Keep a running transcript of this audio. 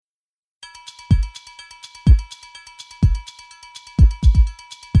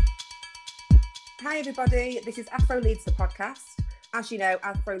Hi everybody, this is Afro Leads, the podcast. As you know,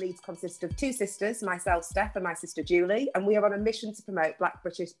 Afro Leads consists of two sisters, myself, Steph, and my sister, Julie, and we are on a mission to promote Black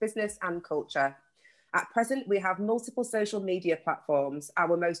British business and culture. At present, we have multiple social media platforms,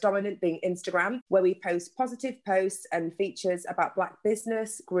 our most dominant being Instagram, where we post positive posts and features about Black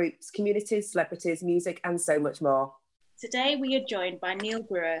business, groups, communities, celebrities, music, and so much more. Today, we are joined by Neal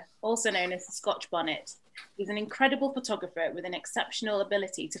Gruer, also known as the Scotch Bonnet. He's an incredible photographer with an exceptional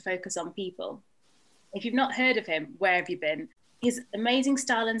ability to focus on people. If you've not heard of him, where have you been? His amazing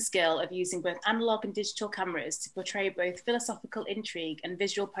style and skill of using both analogue and digital cameras to portray both philosophical intrigue and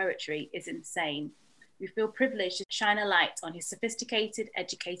visual poetry is insane. We feel privileged to shine a light on his sophisticated,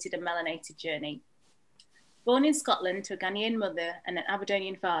 educated and melanated journey. Born in Scotland to a Ghanaian mother and an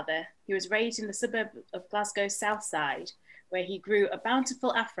Aberdonian father, he was raised in the suburb of Glasgow's Southside, where he grew a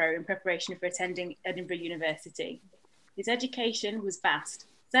bountiful Afro in preparation for attending Edinburgh University. His education was vast,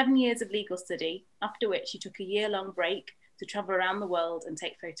 7 years of legal study, after which he took a year-long break to travel around the world and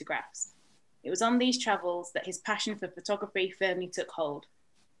take photographs. It was on these travels that his passion for photography firmly took hold.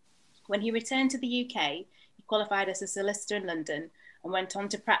 When he returned to the UK, he qualified as a solicitor in London and went on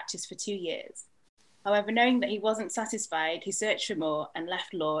to practice for 2 years. However, knowing that he wasn't satisfied, he searched for more and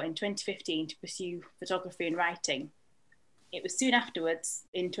left law in 2015 to pursue photography and writing. It was soon afterwards,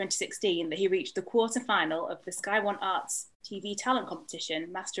 in 2016, that he reached the quarter-final of the Sky One Arts TV talent competition,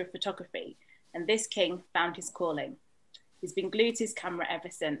 Master of Photography, and this king found his calling. He's been glued to his camera ever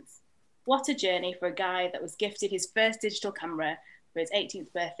since. What a journey for a guy that was gifted his first digital camera for his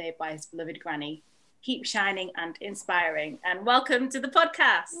 18th birthday by his beloved granny. Keep shining and inspiring, and welcome to the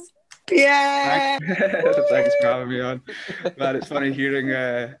podcast. Yeah. Thanks for having me on. Man, it's funny hearing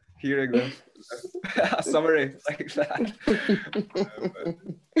the summary like that.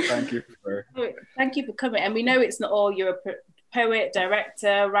 Thank you for coming. And we know it's not all, you're a poet,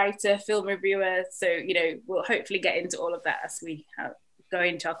 director, writer, film reviewer. So, we'll hopefully get into all of that as we go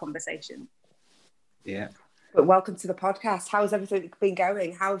into our conversation. Yeah. But welcome to the podcast. How's everything been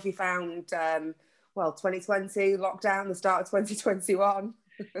going? How have you found, 2020, lockdown, the start of 2021?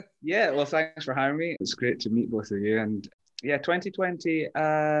 Yeah, well, thanks for having me. It's great to meet both of you. And yeah, 2020,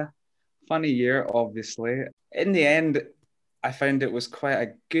 funny year, obviously. In the end, I found it was quite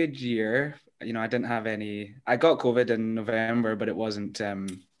a good year. I didn't have I got COVID in November, but it wasn't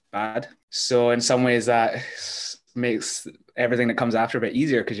bad. So in some ways that makes everything that comes after a bit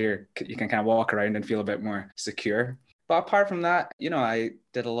easier because you can kind of walk around and feel a bit more secure. But apart from that, I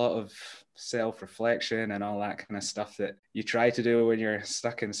did a lot of self-reflection and all that kind of stuff that you try to do when you're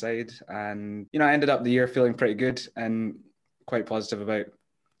stuck inside. And, I ended up the year feeling pretty good and quite positive about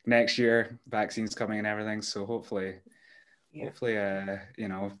next year, vaccines coming and everything. So hopefully,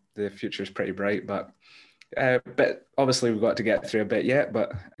 the future is pretty bright. But obviously we've got to get through a bit yet.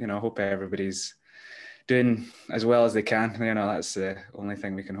 But, I hope everybody's doing as well as they can. That's the only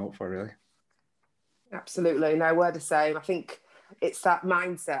thing we can hope for, really. Absolutely. No, we're the same. I think it's that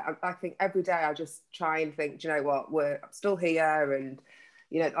mindset. I think every day I just try and think, do you know what, I'm still here, and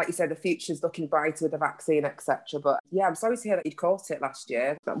like you said, the future's looking brighter with the vaccine, etc. But yeah, I'm sorry to hear that you'd caught it last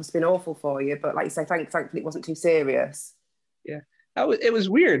year. That must have been awful for you. But like you say, thankfully it wasn't too serious. Yeah, it was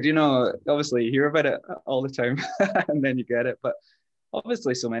weird. Obviously you hear about it all the time and then you get it. But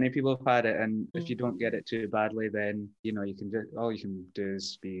obviously so many people have had it, and if you don't get it too badly, then all you can do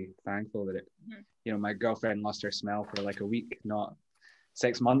is be thankful that it. My girlfriend lost her smell for like a week, not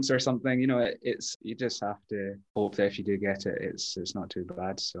 6 months or something. You just have to hope that if you do get it, it's not too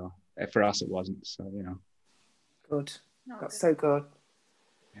bad. So for us, it wasn't. So Good. That's so good.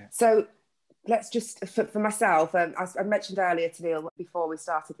 Yeah. So let's just, for myself, I mentioned earlier to Neal before we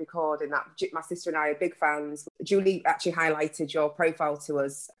started recording that my sister and I are big fans. Julie actually highlighted your profile to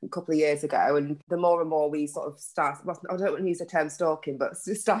us a couple of years ago, and the more and more we sort of started, I don't want to use the term stalking, but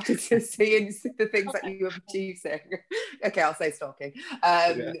started to see the things that you were producing. Okay, I'll say stalking.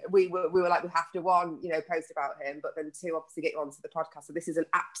 We were like, we have to, one, post about him, but then two, obviously get you onto the podcast. So this is an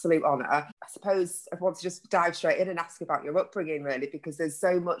absolute honour. I suppose I want to just dive straight in and ask about your upbringing, really, because there's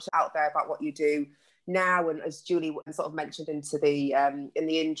so much out there about what you do now, and as Julie sort of mentioned into the in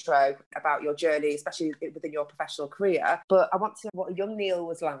the intro about your journey, especially within your professional career. But I want to know what a young Neal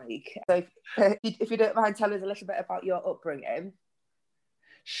was like. So if you don't mind telling us a little bit about your upbringing.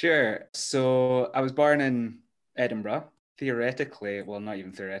 Sure. So I was born in Edinburgh. Theoretically, well, not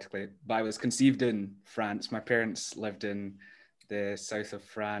even theoretically, but I was conceived in France. My parents lived in the south of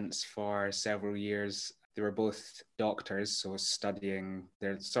France for several years. They were both doctors, so studying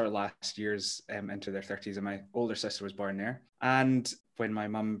their sort of last years into their 30s, and my older sister was born there. And when my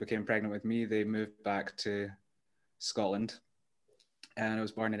mum became pregnant with me, they moved back to Scotland. and I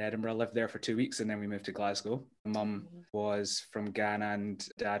was born in Edinburgh. I lived there for 2 weeks, and then we moved to Glasgow. Mum was from Ghana and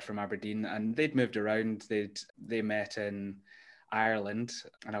dad from Aberdeen, and they'd moved around. They met in Ireland,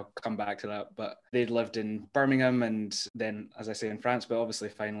 and I'll come back to that, but they'd lived in Birmingham and then, as I say, in France, but obviously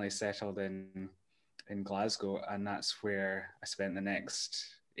finally settled in Glasgow, and that's where I spent the next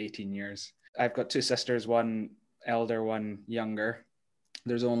 18 years. I've got two sisters, one elder, one younger.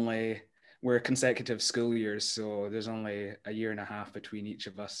 We're consecutive school years, so there's only a year and a half between each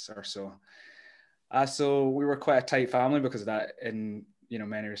of us or so. So we were quite a tight family because of that. In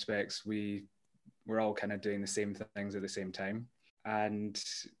many respects, we were all kind of doing the same things at the same time, and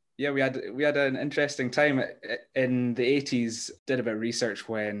yeah, we had an interesting time in the 80s. Did a bit of research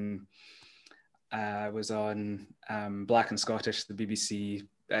when I was on Black and Scottish, the BBC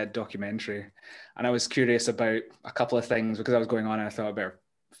documentary, and I was curious about a couple of things because I was going on, and I thought I better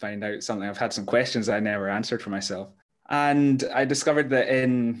find out something. I've had some questions that I never answered for myself, and I discovered that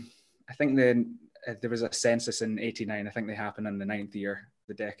there was a census in 89. I think they happened in the 9th year,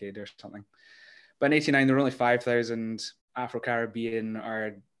 the decade or something. But in 89, there were only 5,000 Afro-Caribbean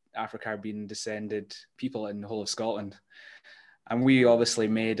or Afro-Caribbean descended people in the whole of Scotland. And we obviously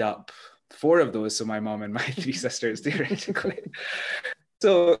made up 4 of those. So my mom and my 3 sisters, theoretically.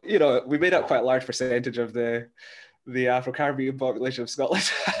 So, we made up quite a large percentage of the Afro-Caribbean population of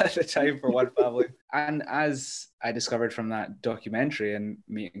Scotland at the time for one family. And as I discovered from that documentary and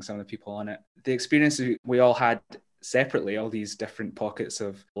meeting some of the people on it, the experiences we all had separately, all these different pockets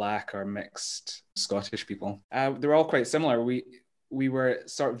of Black or mixed Scottish people, they were all quite similar. We were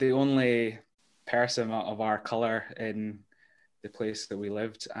sort of the only person of our colour in the place that we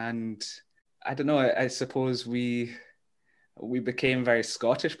lived. And I don't know, I suppose we became very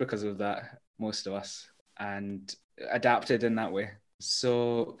Scottish because of that, most of us, and adapted in that way.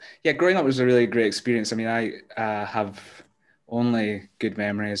 So yeah, growing up was a really great experience. I mean, I have only good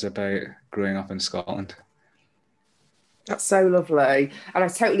memories about growing up in Scotland. That's so lovely. And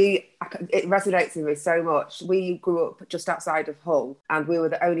it resonates with me so much. We grew up just outside of Hull, and we were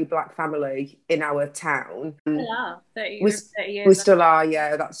the only Black family in our town. Yeah, 30 years. We still are,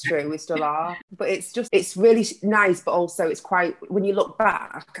 yeah, that's true. We still are. But it's really nice, but also it's quite, when you look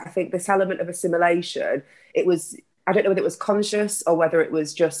back, I think this element of assimilation, I don't know whether it was conscious or whether it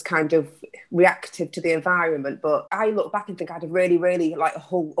was just kind of reactive to the environment. But I look back and think I had a really, really like a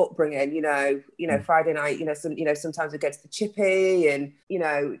whole upbringing, Friday night, sometimes we go to the chippy and,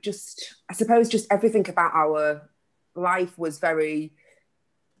 I suppose just everything about our life was very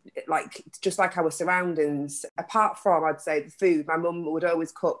like, just like our surroundings. Apart from, I'd say, the food, my mum would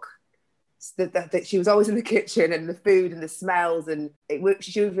always cook. That she was always in the kitchen, and the food and the smells, and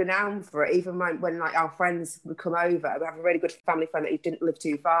she was renowned for it. Even when like our friends would come over, we have a really good family friend that didn't live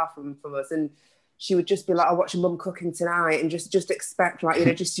too far from us, and she would just be like, "I'm watching Mum cooking tonight," and just expect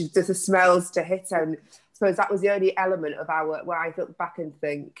like just the smells to hit her. And I suppose that was the only element of where I look back and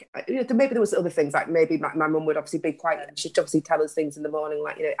think maybe there was other things, like maybe my mum would obviously be quite, she'd obviously tell us things in the morning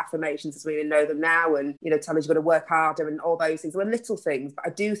like affirmations as we know them now, and tell us you've got to work harder and all those things. There were little things, but I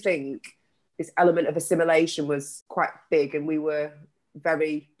do think this element of assimilation was quite big, and we were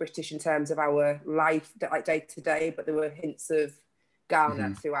very British in terms of our life, like day to day, but there were hints of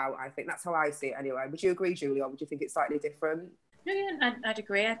Ghana throughout. I think that's how I see it anyway. Would you agree, Julie, or would you think it's slightly different? No, yeah, I'd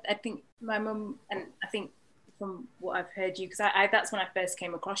agree. I think my mum, and I think from what I've heard you, because I that's when I first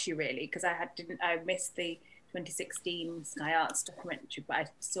came across you, really, because I missed the 2016 Sky Arts documentary, but I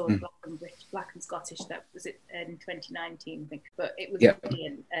saw Black and Scottish, that was it in 2019, I think. But it was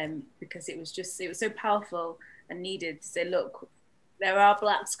brilliant because it was so powerful and needed to say, look, there are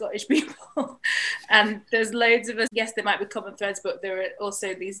Black Scottish people and there's loads of us. Yes, there might be common threads, but there are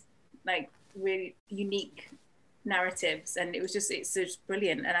also these like really unique narratives, and it's just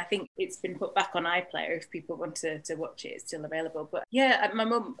brilliant. And I think it's been put back on iPlayer if people want to watch it. It's still available. But yeah, my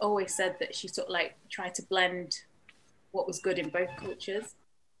mum always said that she sort of like tried to blend what was good in both cultures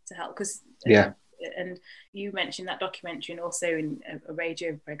to help, because and you mentioned that documentary and also in a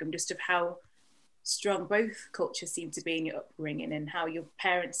radio program, just of how strong both cultures seem to be in your upbringing and how your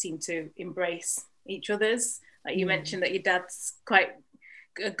parents seem to embrace each other's. Like you mentioned that your dad's quite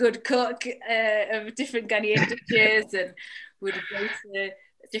a good cook of different Ghanaian dishes and would go to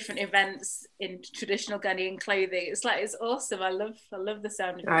different events in traditional Ghanaian clothing. It's awesome. I love the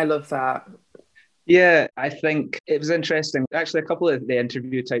sound of it. I love that. Yeah, I think it was interesting. Actually, a couple of the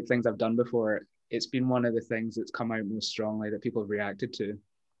interview type things I've done before, it's been one of the things that's come out most strongly that people have reacted to.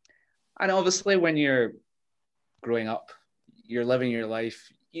 And obviously when you're growing up, you're living your life,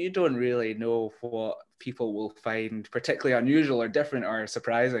 you don't really know what people will find particularly unusual or different or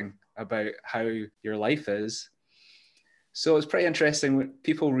surprising about how your life is. So it was pretty interesting.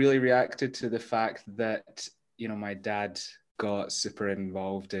 People really reacted to the fact that, you know, my dad got super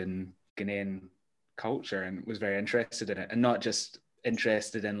involved in Ghanaian culture and was very interested in it, and not just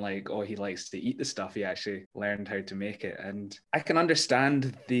interested in like, oh, he likes to eat the stuff. He actually learned how to make it. And I can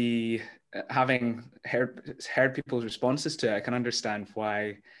understand the, having heard people's responses to it, I can understand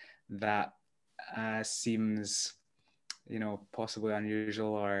why that seems, you know, possibly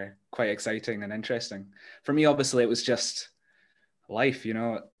unusual or quite exciting and interesting. For me, obviously, it was just life, you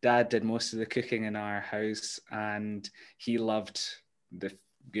know. Dad did most of the cooking in our house, and he loved the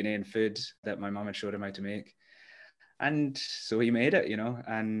Ghanaian food that my mum had showed him how to make. And so he made it, you know,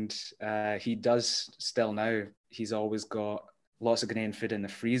 and he does still now. He's always got lots of Ghanaian food in the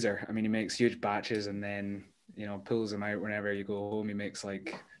freezer. I mean, he makes huge batches and then, you know, pulls them out whenever you go home. He makes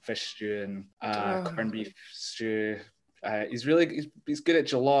like fish stew and corned beef stew. He's good at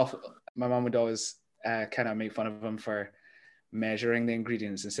jollof. My mum would always kind of make fun of him for measuring the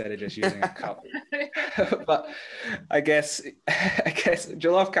ingredients instead of just using a cup. But I guess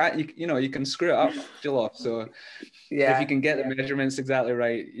jollof can't, you know, you can screw it up, jollof. So if you can get the measurements exactly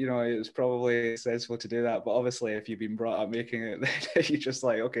right, you know, it's probably sensible to do that. But obviously, if you've been brought up making it, then you're just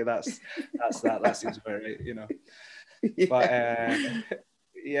like, okay, that's that seems about right, you know. But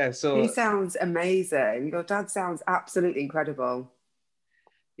yeah, so he sounds amazing. Your dad sounds absolutely incredible.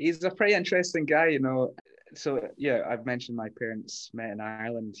 He's a pretty interesting guy, you know. So yeah, I've mentioned my parents met in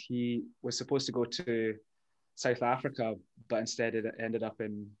Ireland. He was supposed to go to South Africa, but instead it ended up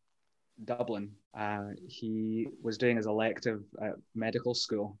in Dublin. He was doing his elective at medical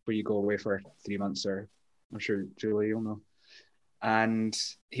school, where you go away for 3 months, or I'm sure Julie, you'll know. And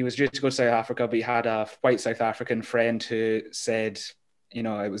he was due to go to South Africa, but he had a white South African friend who said, you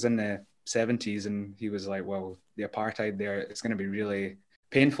know, it was in the 70s, and he was like, well, the apartheid there, it's going to be really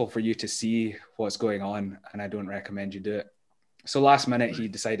painful for you to see what's going on, and I don't recommend you do it. So last minute, he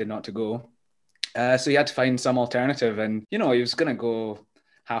decided not to go. So he had to find some alternative, and, you know, he was going to go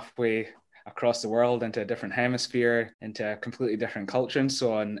halfway across the world into a different hemisphere, into a completely different culture and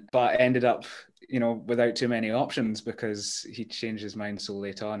so on, but ended up, you know, without too many options because he changed his mind so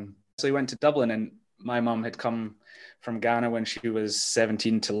late on. So he went to Dublin, and my mum had come from Ghana when she was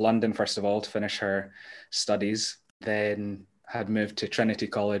 17 to London, first of all, to finish her studies, then had moved to Trinity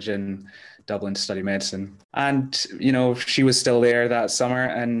College in Dublin to study medicine. And, you know, she was still there that summer,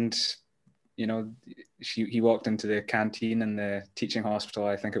 and, you know, he walked into the canteen in the teaching hospital,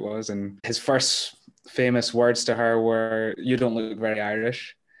 I think it was, and his first famous words to her were, "You don't look very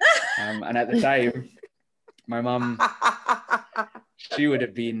Irish." And at the time, my mum, she would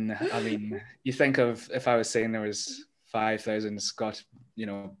have been, I mean, you think of, if I was saying there was 5,000 Scotch, you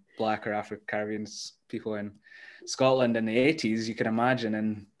know, black or Afro-Caribbean people in Scotland in the 80s, you can imagine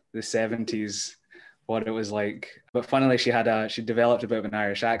in the 70s what it was like. But funnily, she developed a bit of an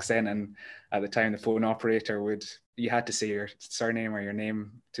Irish accent, and at the time the phone operator you had to say your surname or your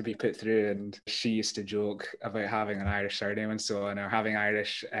name to be put through, and she used to joke about having an Irish surname and so on, or having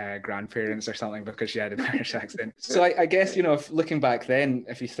Irish grandparents or something because she had an Irish accent. So I guess, you know, looking back then,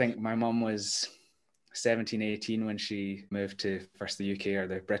 if you think my mum was 17, 18 when she moved to first the UK or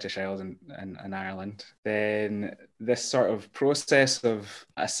the British Isles and Ireland, then this sort of process of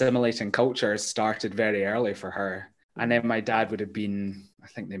assimilating culture started very early for her. And then my dad would have been, I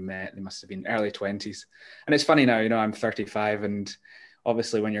think they must have been early 20s. And it's funny now, you know, I'm 35, and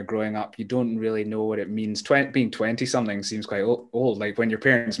obviously when you're growing up, you don't really know what it means. Being 20 something seems quite old. Like when your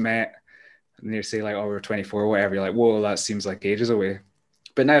parents met and they say like, oh, we're 24 or whatever, you're like, whoa, that seems like ages away.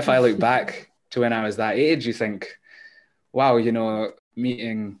 But now if I look back to when I was that age, you think, wow, you know,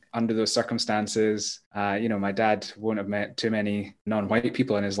 meeting under those circumstances, you know, my dad won't have met too many non-white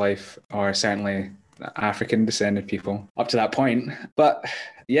people in his life, or certainly African descended people up to that point. But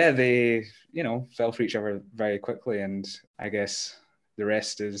yeah, they, you know, fell for each other very quickly, and I guess the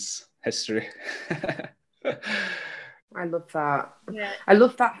rest is history. I love that. Yeah. I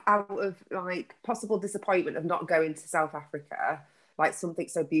love that out of like possible disappointment of not going to South Africa, like something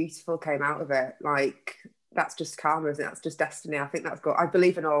so beautiful came out of it. Like that's just karma, isn't it? That's just destiny. I think that's good. I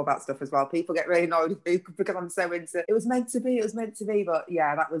believe in all that stuff as well. People get really annoyed because I'm so into it was meant to be, but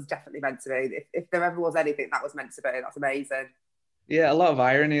yeah, that was definitely meant to be. If there ever was anything that was meant to be, that's amazing. Yeah, a lot of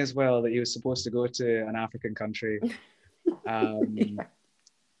irony as well that he was supposed to go to an African country. Yeah.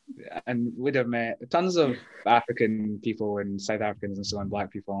 And would have met tons of African people and South Africans and so on, black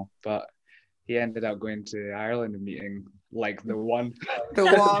people, but he ended up going to Ireland and meeting like the one. The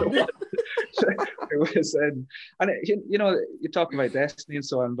one. It was, and you know, you talk about destiny and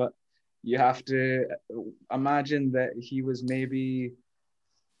so on, but you have to imagine that he was maybe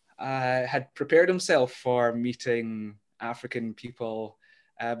had prepared himself for meeting African people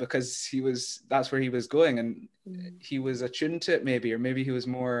because that's where he was going, and he was attuned to it maybe, or maybe he was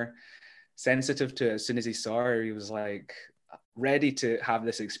more sensitive to it. As soon as he saw her, he was like ready to have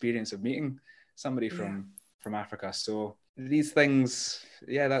this experience of meeting somebody from Africa. So these things,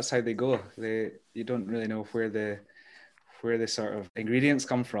 that's how they go. You don't really know where the sort of ingredients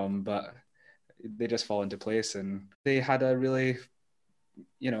come from, but they just fall into place. And they had a really,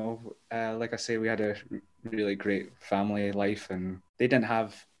 like I say, we had a really great family life, and they didn't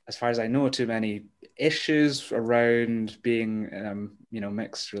have, as far as I know, too many issues around being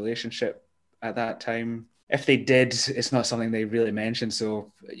mixed relationship at that time. If they did, it's not something they really mentioned,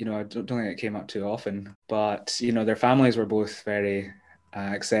 so I don't think it came up too often. But their families were both very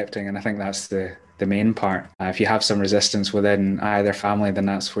accepting, and I think that's the main part. If you have some resistance within either family, then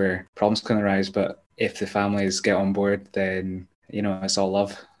that's where problems can arise. But if the families get on board, then it's all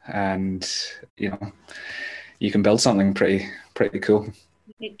love, and you can build something pretty cool.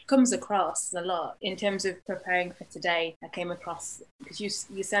 It comes across a lot in terms of preparing for today. I came across, because you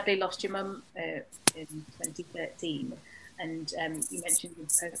sadly lost your mum in 2013, and you mentioned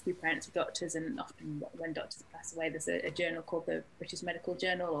your parents were doctors, and often when doctors pass away, there's a journal called the British Medical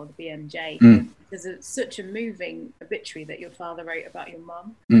Journal, or the BMJ. There's such a moving obituary that your father wrote about your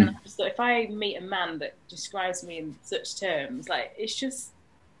mum, and I just thought, if I meet a man that describes me in such terms, like,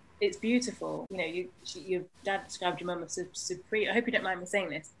 it's beautiful. Your dad described your mum as supreme. I hope you don't mind me saying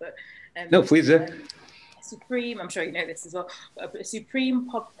this, but no, please do. Supreme, I'm sure you know this as well, a supreme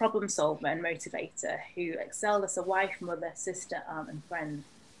problem solver and motivator who excelled as a wife, mother, sister, aunt, and friend.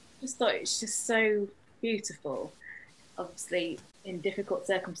 Just thought it's just so beautiful. Obviously, in difficult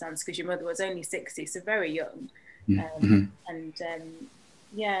circumstances, because your mother was only 60, so very young.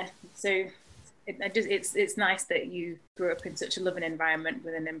 So it's nice that you grew up in such a loving environment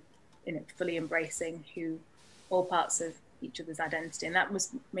with fully embracing all parts of each other's identity, and that was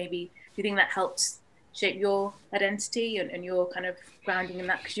maybe, do you think that helped shape your identity and your kind of grounding in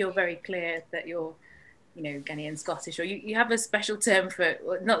that? Because you're very clear that you're Ghanaian, Scottish, or you have a special term for,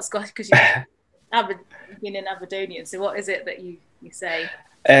 not Scottish, because you've been in Aberdonian, so what is it that you say?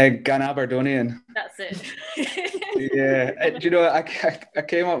 Aberdonian. That's it. I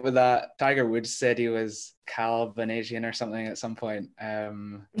came up with that. Tiger Woods said he was Calvinesian or something at some point,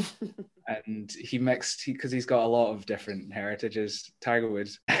 and he mixed, because he's got a lot of different heritages, Tiger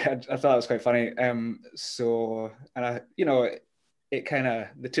Woods. I thought it was quite funny. It kind of,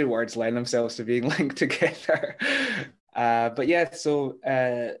 the two words lend themselves to being linked together.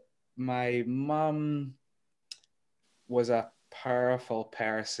 My mum was a powerful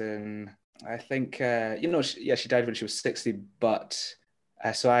person. I think she died when she was 60, but I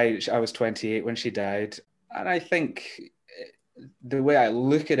was 28 when she died, and I think the way I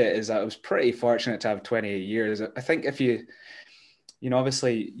look at it is that I was pretty fortunate to have 28 years. I think if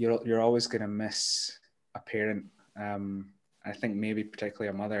obviously you're always going to miss a parent. I think maybe particularly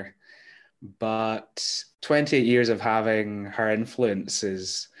a mother, but 28 years of having her influence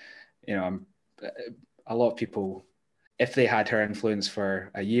is, a lot of people, if they had her influence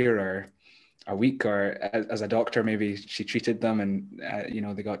for a year or a week, or as a doctor, maybe she treated them and,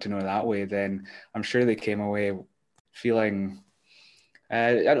 they got to know her that way, then I'm sure they came away feeling,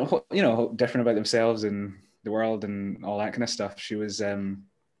 different about themselves and the world and all that kind of stuff. She was a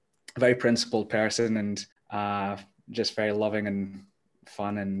very principled person, and just very loving and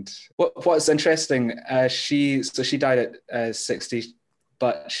fun. And what's interesting, she died at 60,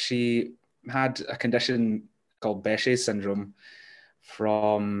 but she had a condition called Behçet's syndrome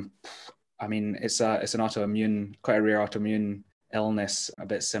it's an autoimmune, quite a rare autoimmune illness, a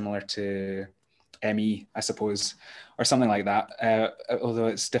bit similar to ME, I suppose, or something like that, although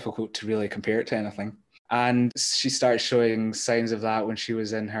it's difficult to really compare it to anything. And she started showing signs of that when she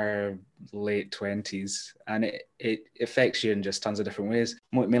was in her late 20s, and it affects you in just tons of different ways,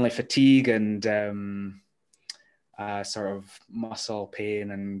 mainly fatigue and sort of muscle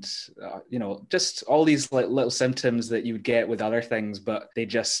pain and just all these little symptoms that you would get with other things, but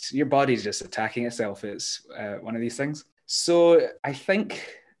your body's just attacking itself. It's one of these things. So I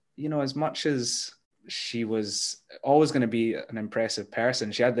think, as much as she was always going to be an impressive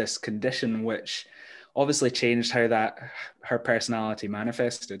person, she had this condition which obviously changed how her personality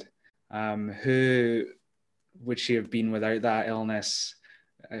manifested. Who would she have been without that illness?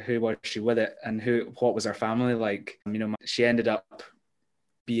 Who was she with it, and what was her family like? She ended up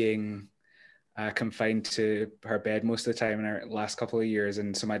being confined to her bed most of the time in her last couple of years,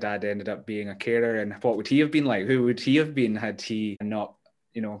 and so my dad ended up being a carer. And what would he have been like? Who would he have been had he not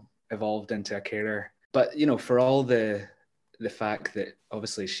evolved into a carer? But for all the the fact that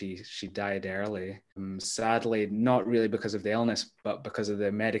obviously she died early, sadly, not really because of the illness, but because of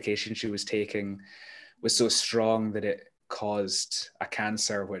the medication she was taking was so strong that it caused a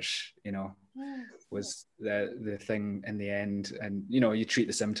cancer, which, you know, was the thing in the end. And, you know, you treat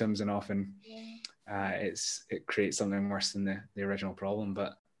the symptoms and often it creates something worse than the original problem.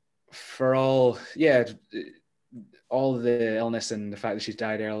 But for all the illness and the fact that she's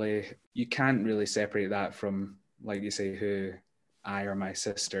died early, you can't really separate that from, like you say, who I or my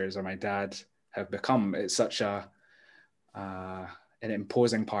sisters or my dad have become. It's such an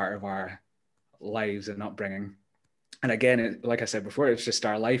imposing part of our lives and upbringing. And again, like I said before, it's just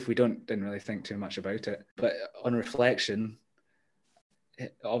our life. We didn't really think too much about it. But on reflection,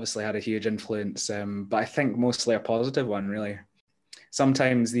 it obviously had a huge influence, but I think mostly a positive one, really.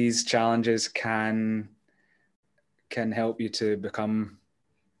 Sometimes these challenges can help you to become,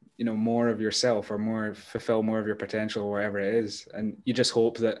 you know, more of yourself, or fulfill more of your potential, wherever it is. And you just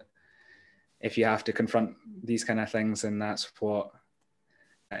hope that if you have to confront these kind of things, then that's what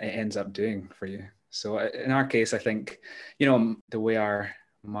it ends up doing for you. So in our case, I think, you know, the way our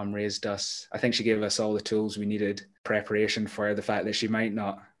mum raised us, I think she gave us all the tools we needed, preparation for the fact that she might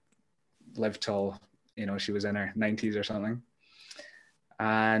not live till, you know, she was in her 90s or something.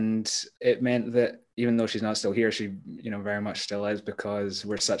 And it meant that even though she's not still here, she, you know, very much still is, because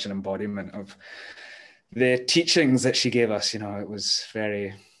we're such an embodiment of the teachings that she gave us. You know, it was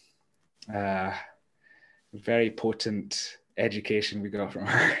very, very potent education we got from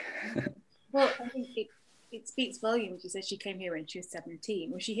her. Well, I think it speaks volumes. You said she came here when she was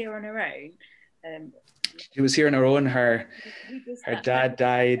 17. Was she here on her own? She was here on her own. Her dad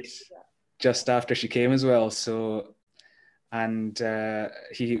died just after she came as well. So, and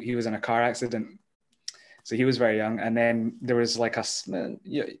he was in a car accident. So he was very young. And then there was like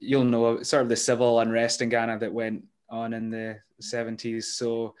you'll know, sort of the civil unrest in Ghana that went on in the 70s.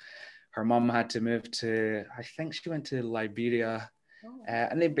 So her mum had to move to, I think she went to Liberia.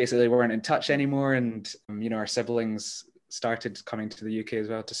 And they basically weren't in touch anymore. And, you know, our siblings started coming to the UK as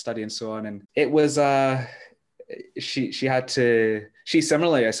well to study and so on. And it was, she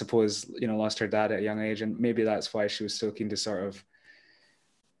similarly, I suppose, you know, lost her dad at a young age. And maybe that's why she was so keen to sort of,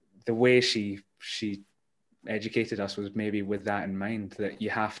 the way she educated us was maybe with that in mind, that you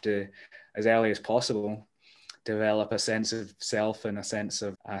have to, as early as possible, develop a sense of self and a sense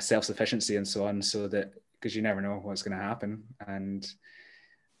of self-sufficiency and so on, so that, because you never know what's going to happen. And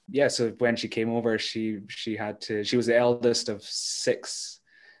yeah, so when she came over, she was the eldest of 6.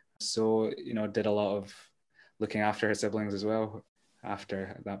 So, you know, did a lot of looking after her siblings as well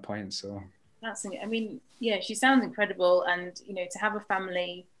after that point. So that's, I mean, yeah, she sounds incredible. And, you know, to have a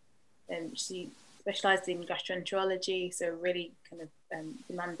family, and she specialised in gastroenterology, so really kind of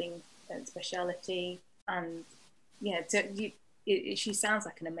demanding speciality. And yeah, she sounds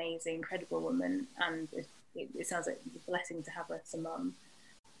like an amazing, incredible woman, and it sounds like a blessing to have her as a mum.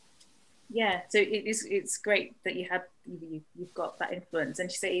 Yeah, so it's great that you've got that influence,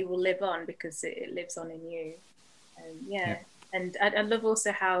 and she said it will live on because it lives on in you. Yeah. And I love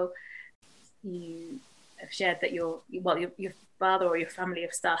also how you have shared that your father or your family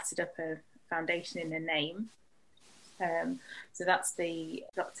have started up a foundation in her name. So that's the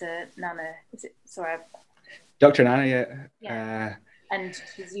Dr. Nana. Is it? Sorry. Dr. Nana, yeah. And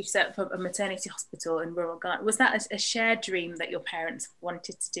you set up a maternity hospital in rural Ghana. Was that a shared dream that your parents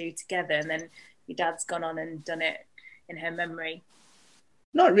wanted to do together, and then your dad's gone on and done it in her memory?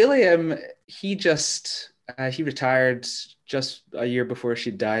 Not really. He retired just a year before she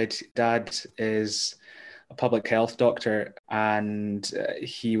died. Dad is a public health doctor, and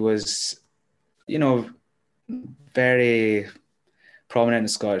he was, you know, very prominent in the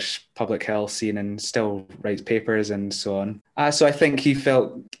Scottish public health scene and still writes papers and so on. So I think he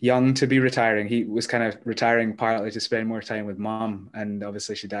felt young to be retiring. He was kind of retiring partly to spend more time with mum, and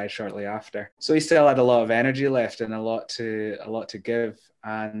obviously she died shortly after. So he still had a lot of energy left and a lot to give.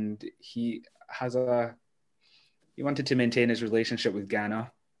 And he wanted to maintain his relationship with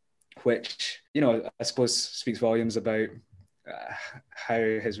Ghana, which, you know, I suppose speaks volumes about how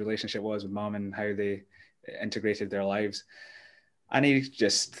his relationship was with mum and how they integrated their lives. And he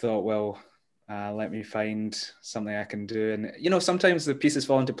just thought, well, let me find something I can do. And, you know, sometimes the pieces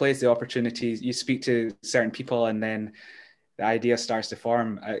fall into place, the opportunities, you speak to certain people and then the idea starts to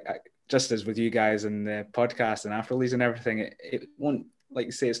form. I just as with you guys and the podcast and Afro and everything, it won't, like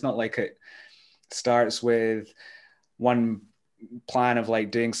you say, it's not like it starts with one plan of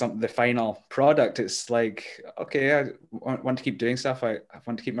like doing something, the final product. It's like, okay, I want to keep doing stuff. I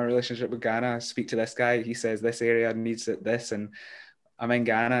want to keep my relationship with Ghana. I speak to this guy, he says this area needs this, and I'm in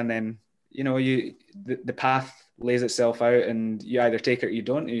Ghana. And then, you know, the path lays itself out, and you either take it or you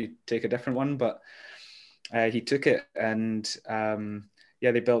don't. You take a different one, but he took it, and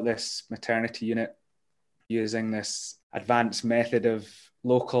they built this maternity unit using this advanced method of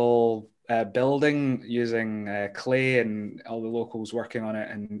local building, using clay, and all the locals working on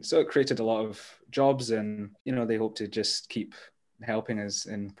it. And so it created a lot of jobs, and they hope to just keep helping us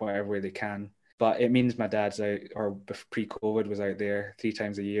in whatever way they can. But it means my dad's out, or pre-COVID was out there 3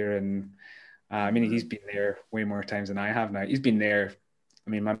 times a year, and he's been there way more times than I have now. He's been there.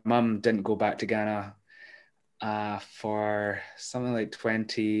 My mum didn't go back to Ghana for something like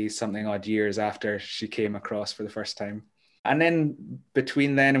 20 something odd years after she came across for the first time. And then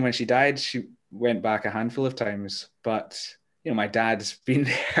between then and when she died, she went back a handful of times. But my dad's been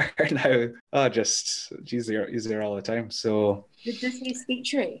there now. He's there all the time. So does he speak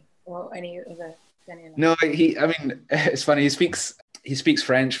Tree or any other Ghanaian? No, it's funny. He speaks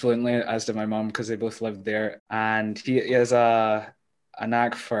French fluently, as did my mum, because they both lived there. And he has a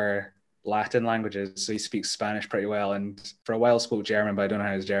knack for Latin languages, so he speaks Spanish pretty well, and for a while spoke German, but I don't know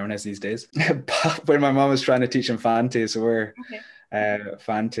how his German is these days. But when my mum was trying to teach him Fante, so we're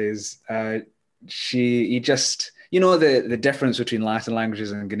Fantes, he just, the difference between Latin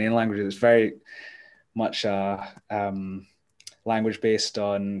languages and Ghanaian languages is very much language based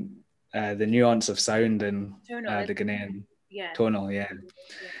on the nuance of sound and the Ghanaian tonal,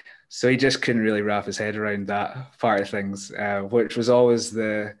 So he just couldn't really wrap his head around that part of things, which was always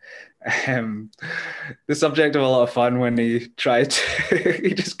the subject of a lot of fun when he tried to,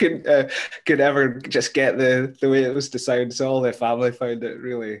 he just could ever just get the way it was to sound. So all the family found it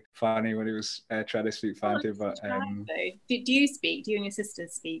really funny when he was trying to speak Fante. But do you and your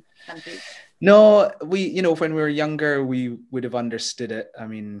sisters speak Fante? No, we, when we were younger, we would have understood it. I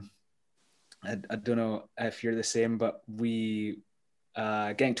don't know if you're the same, but we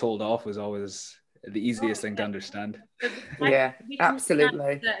getting told off was always the easiest thing to understand. Yeah,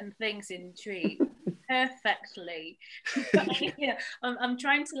 absolutely. Certain things in Tree perfectly. I'm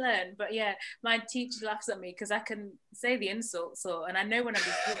trying to learn, but my teacher laughs at me because I can say the insults, and I know when I'm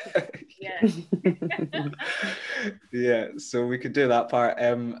yeah, so we could do that part.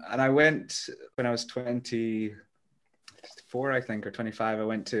 And I went when I was 24, I think, or 25. I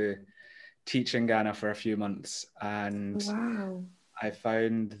went to teach in Ghana for a few months, and wow. I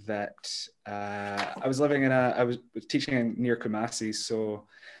found that I was teaching near Kumasi, so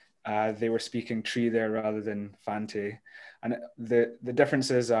they were speaking Tree there rather than Fante, and the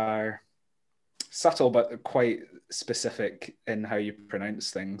differences are subtle but quite specific in how you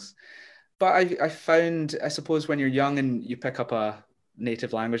pronounce things. But I found, I suppose, when you're young and you pick up a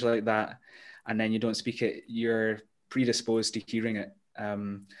native language like that, and then you don't speak it, you're predisposed to hearing it.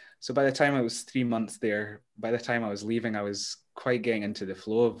 So by the time I was 3 months there, by the time I was leaving, I was quite getting into the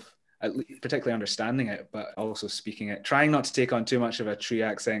flow of particularly understanding it, but also speaking it, trying not to take on too much of a Tree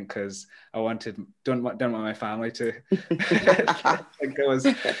accent, because I don't want my family to think I was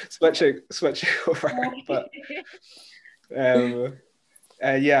switching over. But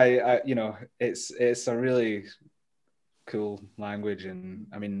it's a really cool language,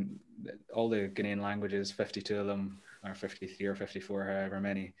 and all the Ghanaian languages, 52 of them, or 53 or 54, however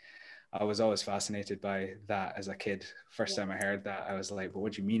many. I was always fascinated by that as a kid. First time I heard that, I was like, well,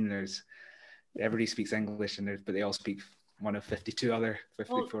 what do you mean everybody speaks English, but they all speak one of 54 other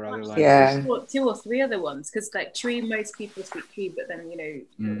languages? Yeah. 2 or 3 other ones, because like Tree, most people speak Tree, but then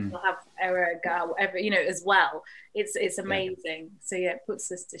they'll have Era, Ga, whatever, as well. It's amazing. So it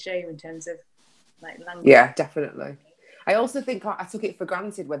puts us to shame in terms of like language. Yeah, definitely. I also think I took it for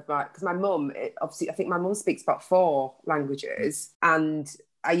granted because my mum, obviously, I think my mum speaks about 4 languages, and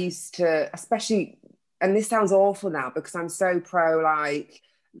I used to, especially, and this sounds awful now because I'm so pro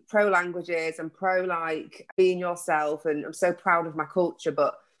languages and pro being yourself, and I'm so proud of my culture,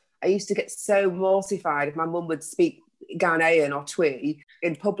 but I used to get so mortified if my mum would speak Ghanaian or Twi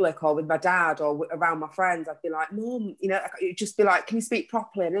in public or with my dad or around my friends. I'd be like, Mum, it'd just be like, can you speak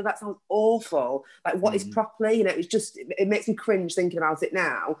properly? I know that sounds awful. Like, what is properly? It makes me cringe thinking about it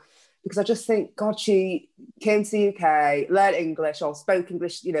now, because I just think, God, she came to the UK, learned English or spoke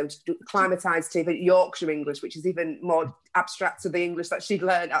English, climatised to Yorkshire English, which is even more abstract to the English that she'd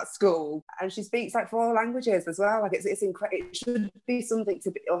learned at school. And she speaks like 4 languages as well. Like, it's incredible. It should be something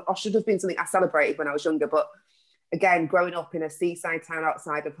or should have been something I celebrated when I was younger. But again, growing up in a seaside town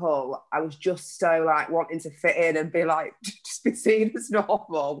outside of Hull, I was just so like wanting to fit in and be like, just be seen as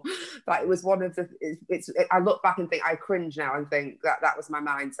normal. Like, it was one of I look back and think, I cringe now and think that was my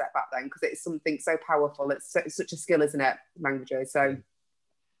mindset back then, because it's something so powerful. It's such a skill, isn't it? Languages. So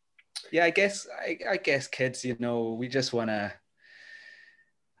yeah, I guess kids, we just want to,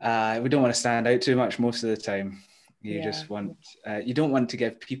 we don't want to stand out too much most of the time. You just want, you don't want to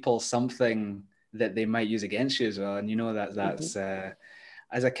give people something that they might use against you as well. And you know that's,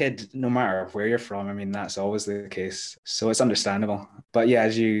 as a kid, no matter where you're from, I mean, that's always the case. So it's understandable. But yeah,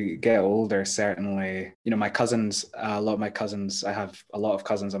 as you get older, certainly, you know, my cousins, a lot of my cousins, I have a lot of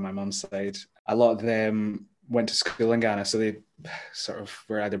cousins on my mum's side. A lot of them went to school in Ghana. So they sort of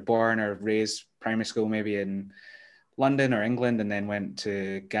were either born or raised primary school, maybe in London or England, and then went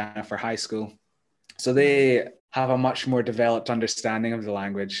to Ghana for high school. So they have a much more developed understanding of the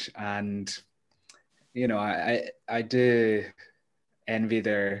language. And, you know, I do envy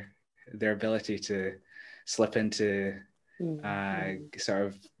their ability to slip into sort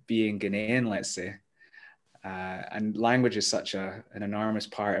of being Ghanaian, let's say. And language is such an enormous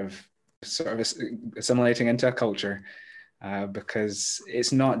part of sort of assimilating into a culture, because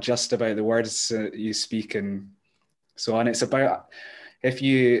it's not just about the words you speak and so on. It's about if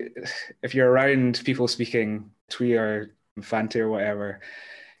you're around people speaking Twi or Fanti or whatever,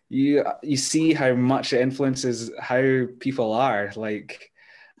 you see how much it influences how people are, like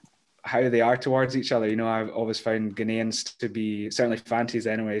how they are towards each other. You know, I've always found Ghanaians to be, certainly Fantis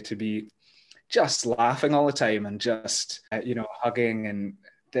anyway, to be just laughing all the time and just, you know, hugging, and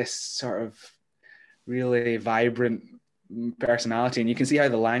this sort of really vibrant personality. And you can see how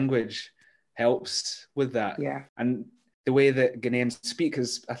the language helps with that. Yeah. And the way that Ghanaians speak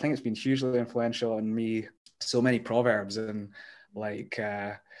is, I think it's been hugely influential on me. So many proverbs and like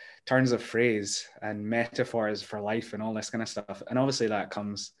turns of phrase and metaphors for life and all this kind of stuff. And obviously that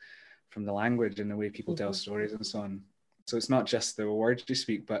comes from the language and the way people tell stories and so on. So it's not just the words you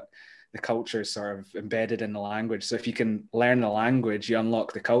speak, but the culture is sort of embedded in the language. So if you can learn the language, you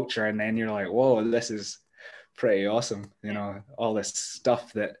unlock the culture, and then you're like, whoa, this is pretty awesome. You know, all this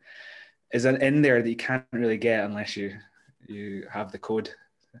stuff that is in there that you can't really get unless you have the code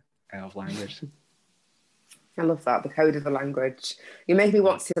of language. I love that, the code of the language. You make me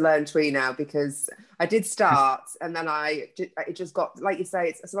want to learn Twi now, because I did start and then it just got, like you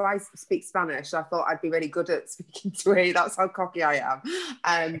say, so I speak Spanish. I thought I'd be really good at speaking Twi. That's how cocky I am.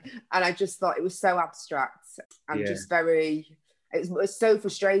 And I just thought it was so abstract and just very, it was so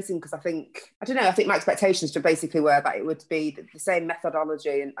frustrating, because I think my expectations basically were that it would be the same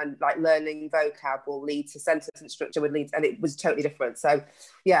methodology and like learning vocab will lead to sentence structure would lead, and it was totally different. So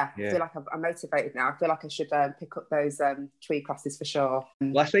I feel like I'm motivated now. I feel like I should pick up those Twi classes for sure.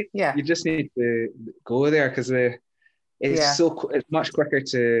 Well, I think you just need to go there, because it's much quicker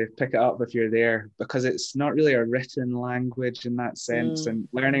to pick it up if you're there, because it's not really a written language in that sense, and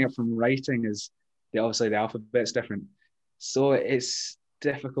learning it from writing is obviously the alphabet's different. So it's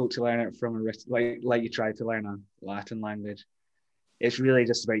difficult to learn it from a written, like you try to learn a Latin language. It's really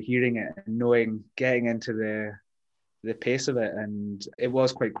just about hearing it and knowing, getting into the pace of it. And it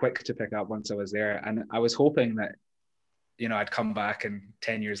was quite quick to pick up once I was there. And I was hoping that, you know, I'd come back and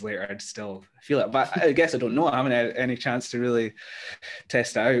 10 years later, I'd still feel it. But I guess I don't know. I haven't had any chance to really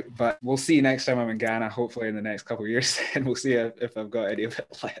test it out. But we'll see next time I'm in Ghana, hopefully in the next couple of years, and we'll see if I've got any of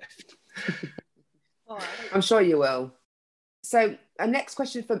it left. I'm sure you will. So a next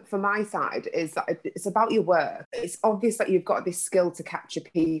question for my side is that it's about your work. It's obvious that you've got this skill to capture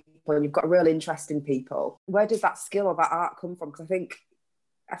people and you've got a real interest in people. Where does that skill or that art come from? Because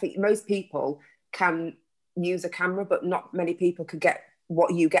I think most people can use a camera, but not many people could get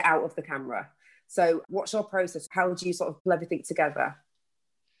what you get out of the camera. So what's your process? How do you sort of pull everything together?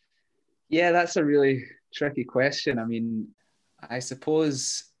 Yeah, that's a really tricky question. I mean, I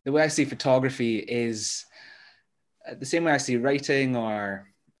suppose the way I see photography is the same way I see writing or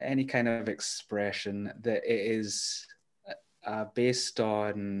any kind of expression, that it is based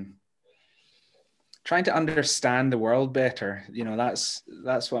on trying to understand the world better. You know, that's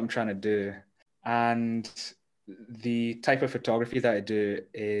what I'm trying to do. And the type of photography that I do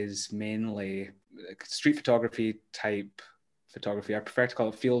is mainly street photography type photography. I prefer to call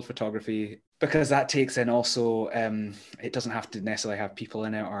it field photography, because that takes in also, it doesn't have to necessarily have people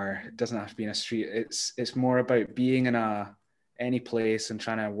in it, or it doesn't have to be in a street. It's more about being in any place and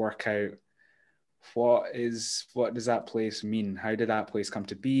trying to work out what does that place mean? How did that place come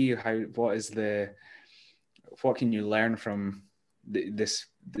to be? What can you learn from the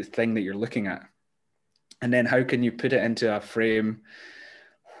thing that you're looking at? And then how can you put it into a frame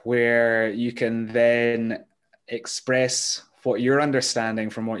where you can then express what you're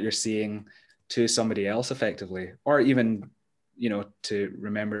understanding from what you're seeing to somebody else effectively, or even, you know, to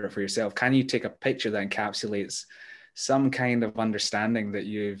remember it for yourself. Can you take a picture that encapsulates some kind of understanding that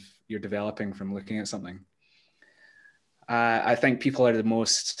you're developing from looking at something? I think people are the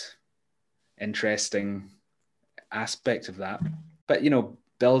most interesting aspect of that. But, you know,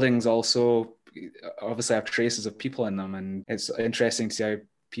 buildings also, obviously have traces of people in them, and it's interesting to see how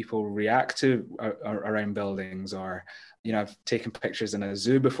people react to around buildings. Or, you know, I've taken pictures in a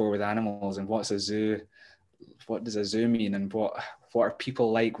zoo before with animals, and what does a zoo mean, and what are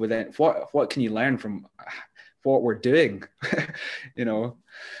people like within, what can you learn from what we're doing? You know,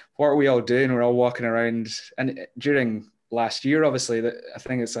 what are we all doing? We're all walking around. And during last year, obviously, that I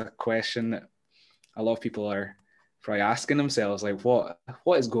think it's a question that a lot of people are probably asking themselves, like, what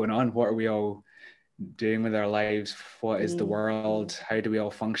is going on? What are we all doing with our lives? What is the world? How do we all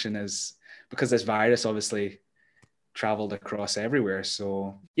function because this virus obviously traveled across everywhere.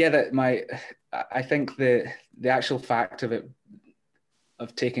 So yeah, I think the actual fact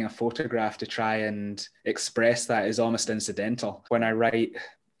of taking a photograph to try and express that is almost incidental. When I write,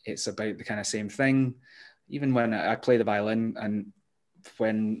 it's about the kind of same thing. Even when I play the violin, and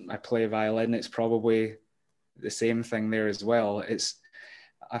when I play violin, it's probably the same thing there as well. It's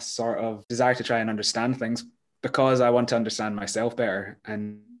a sort of desire to try and understand things because I want to understand myself better,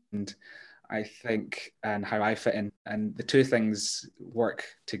 and I think, and how I fit in. And the two things work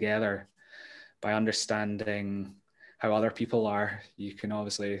together. By understanding how other people are, you can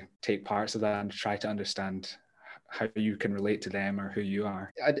obviously take parts of that and try to understand how you can relate to them or who you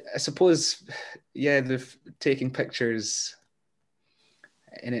are. I suppose, yeah, taking pictures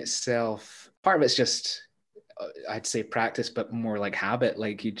in itself, part of it's just, I'd say practice, but more like habit.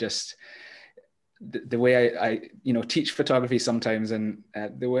 Like you just, the way I teach photography sometimes, and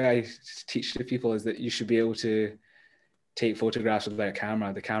the way I teach to people is that you should be able to take photographs without a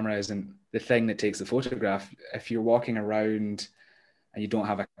camera. The camera isn't the thing that takes the photograph. If you're walking around and you don't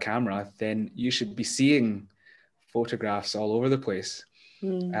have a camera, then you should be seeing photographs all over the place.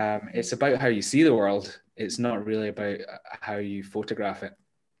 It's about how you see the world. It's not really about how you photograph it.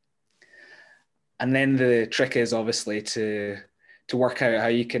 And then the trick is obviously to work out how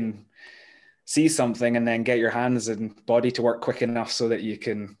you can see something and then get your hands and body to work quick enough so that you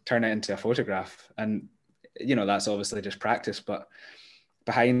can turn it into a photograph. And that's obviously just practice, but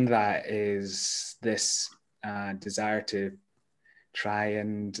behind that is this desire to try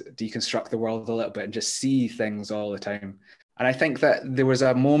and deconstruct the world a little bit and just see things all the time. And I think that there was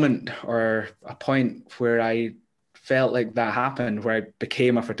a moment or a point where I felt like that happened, where I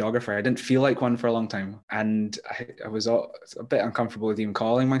became a photographer. I didn't feel like one for a long time. And I was a bit uncomfortable with even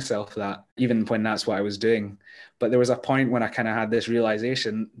calling myself that, even when that's what I was doing. But there was a point when I kind of had this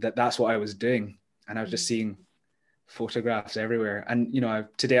realization that that's what I was doing. And I was just seeing photographs everywhere. And,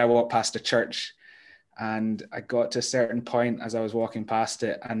 today I walked past a church and I got to a certain point as I was walking past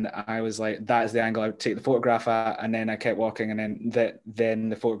it, and I was like, that is the angle I would take the photograph at. And then I kept walking, and then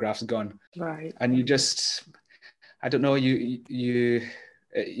the photograph's gone. Right. And you just, I don't know, you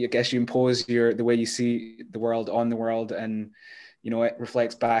guess you impose the way you see the world on the world, and it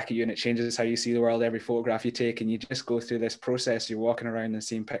reflects back at you, and it changes how you see the world every photograph you take. And you just go through this process. You're walking around and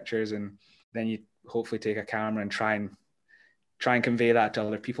seeing pictures, and then you hopefully take a camera and try and convey that to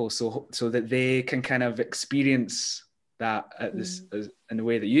other people, so that they can kind of experience that in the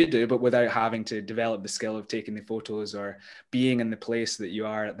way that you do, but without having to develop the skill of taking the photos or being in the place that you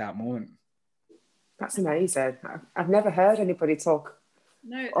are at that moment. That's amazing. I've never heard anybody talk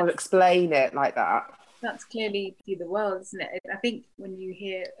or explain it like that. That's clearly the world, isn't it? I think when you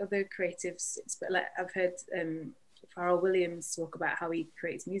hear other creatives, it's like I've heard Pharrell Williams talk about how he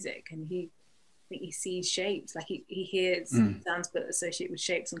creates music, and he sees shapes, like he hears sounds but associated with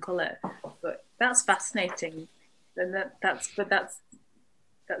shapes and colour. But that's fascinating, and that's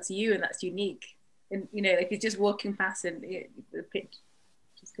you, and that's unique. And like you're just walking past and the picture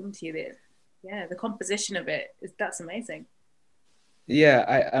just come to you. The composition of it that's amazing.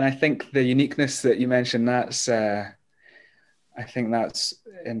 I think the uniqueness that you mentioned, that's I think that's,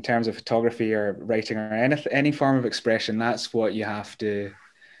 in terms of photography or writing or any form of expression, that's what you have to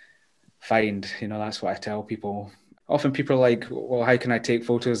find. That's what I tell people. Often people are like, well, how can I take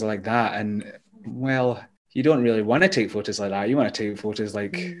photos like that? And well, you don't really want to take photos like that. You want to take photos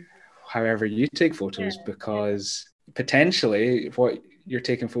like however you take photos, because potentially what you're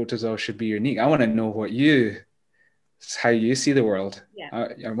taking photos of should be unique. I want to know how you see the world.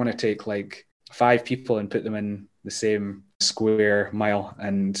 I want to take like 5 people and put them in the same square mile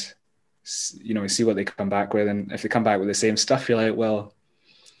and see what they come back with. And if they come back with the same stuff, you're like, well,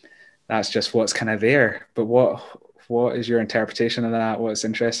 that's just what's kind of there. But what is your interpretation of that? What's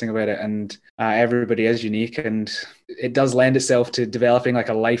interesting about it? And everybody is unique, and it does lend itself to developing like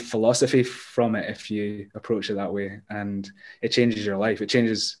a life philosophy from it if you approach it that way. And it changes your life. It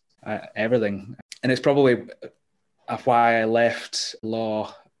changes everything. And it's probably why I left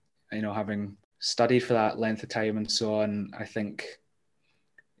law, having studied for that length of time and so on. I think,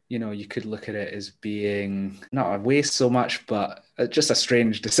 you know, you could look at it as being not a waste so much, but just a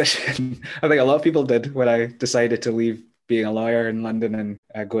strange decision. I think a lot of people did when I decided to leave being a lawyer in London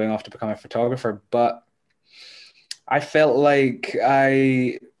and going off to become a photographer. But I felt like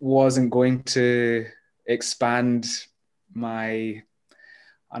I wasn't going to expand my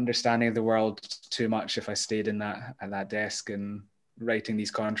understanding of the world too much if I stayed in that at that desk and writing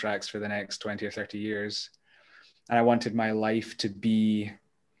these contracts for the next 20 or 30 years. And I wanted my life to be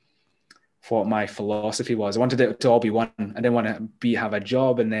what my philosophy was. I wanted it to all be one. I didn't want to have a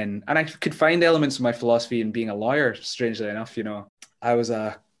job and I could find elements of my philosophy in being a lawyer, strangely enough. You know, I was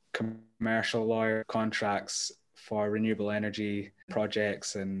a commercial lawyer, contracts for renewable energy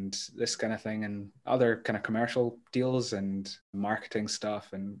projects and this kind of thing, and other kind of commercial deals and marketing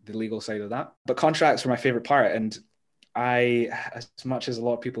stuff and the legal side of that. But contracts were my favorite part. And I, as much as a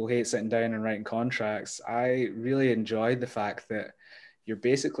lot of people hate sitting down and writing contracts, I really enjoyed the fact that you're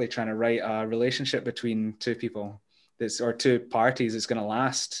basically trying to write a relationship between two people or two parties that's going to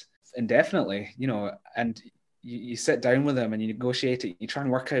last indefinitely, you know, and you sit down with them and you negotiate it. You try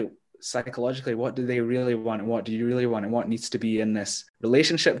and work out psychologically, what do they really want and what do you really want and what needs to be in this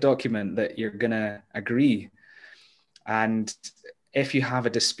relationship document that you're going to agree. And if you have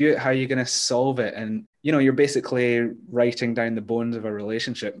a dispute, how are you going to solve it? And, you know, you're basically writing down the bones of a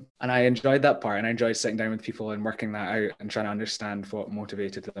relationship. And I enjoyed that part. And I enjoyed sitting down with people and working that out and trying to understand what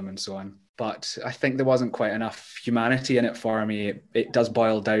motivated them and so on. But I think there wasn't quite enough humanity in it for me. It does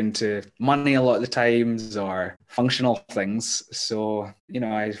boil down to money a lot of the times or functional things. So, you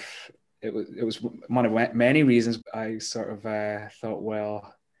know, it was one of many reasons I sort of thought,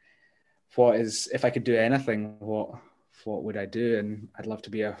 well, if I could do anything, what would I do? And I'd love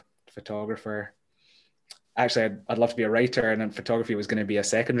to be a photographer. Actually, I'd love to be a writer, and then photography was going to be a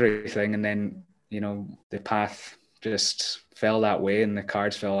secondary thing. And then, you know, the path just fell that way and the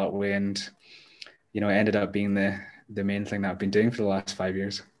cards fell that way. And, you know, it ended up being the main thing that I've been doing for the last 5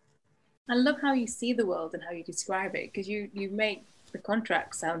 years. I love how you see the world and how you describe it, because you make the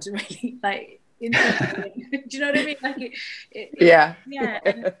contract sounds really like interesting. Do you know what I mean? Like yeah.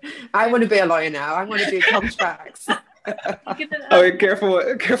 And I want to be a lawyer now. I want to do contracts. Oh,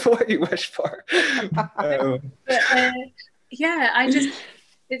 careful what you wish for. Yeah,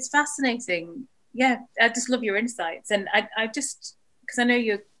 it's fascinating. Yeah, I just love your insights, and I just, because I know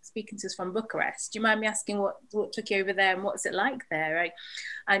you're speaking to us from Bucharest, do you mind me asking what took you over there and what's it like there?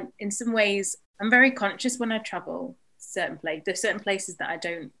 And in some ways, I'm very conscious when I travel there's certain places that I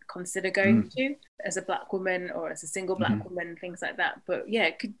don't consider going to as a Black woman or as a single Black woman, things like that. But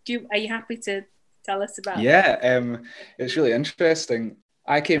yeah, are you happy to tell us about it's really interesting.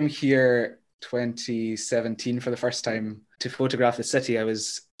 I came here 2017 for the first time to photograph the city. I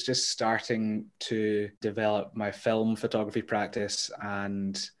was just starting to develop my film photography practice,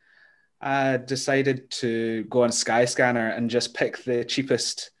 and I decided to go on Skyscanner and just pick the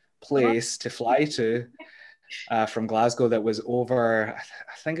cheapest place to fly to from Glasgow that was I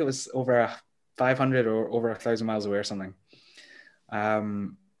think it was over 500 or over 1,000 miles away or something.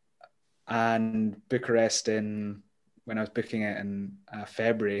 And Bucharest, when I was booking it in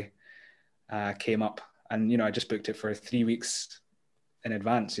February, came up, and, you know, I just booked it for 3 weeks in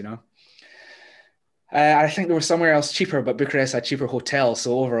advance, you know. I think there was somewhere else cheaper, but Bucharest had cheaper hotels,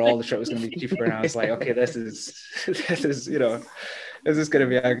 so overall the trip was going to be cheaper. And I was like, okay, this is you know, this is going to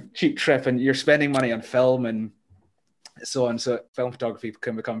be a cheap trip, and you're spending money on film and so on. So film photography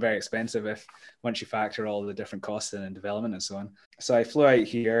can become very expensive once you factor all the different costs in and development and so on. So I flew out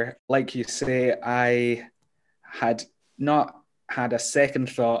here. Like you say, I had not had a second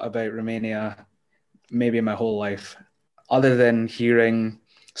thought about Romania maybe in my whole life, other than hearing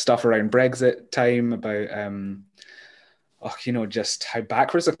stuff around Brexit time about, you know, just how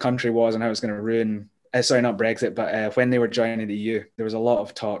backwards the country was and how it was going to ruin, sorry, not Brexit, but when they were joining the EU, there was a lot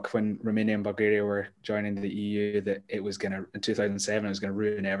of talk when Romania and Bulgaria were joining the EU that it was going to, in 2007, it was going to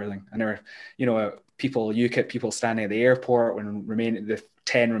ruin everything. And there were, you know, UKIP people standing at the airport when the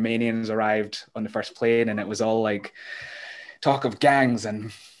 10 Romanians arrived on the first plane, and it was all like talk of gangs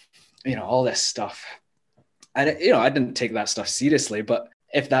and, you know, all this stuff. And, you know, I didn't take that stuff seriously, but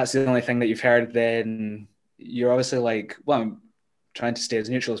if that's the only thing that you've heard, then you're obviously like, well, I'm trying to stay as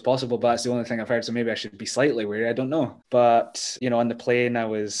neutral as possible, but that's the only thing I've heard, so maybe I should be slightly wary. I don't know. But, you know, on the plane, I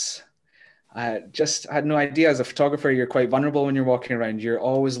had no idea. As a photographer, you're quite vulnerable when you're walking around. You're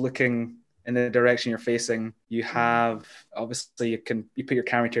always looking in the direction you're facing. You have, obviously, you put your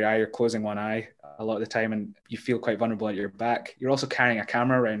camera to your eye, you're closing one eye a lot of the time, and you feel quite vulnerable at your back. You're also carrying a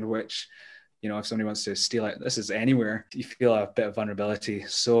camera around, which, you know, if somebody wants to steal it, this is anywhere, you feel a bit of vulnerability.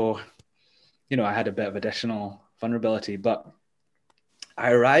 So, you know, I had a bit of additional vulnerability, but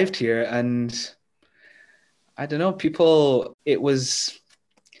I arrived here and I don't know, people, it was,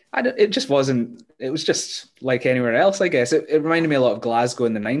 it just wasn't, it was just like anywhere else, I guess. It reminded me a lot of Glasgow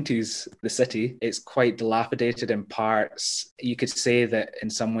in the 90s, the city. It's quite dilapidated in parts. You could say that in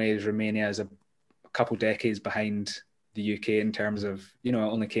some ways Romania is a couple decades behind the UK in terms of, it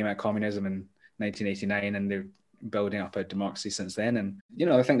only came out of communism in 1989 and they're building up a democracy since then. And,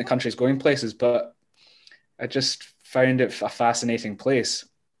 I think the country's going places, but I just found it a fascinating place.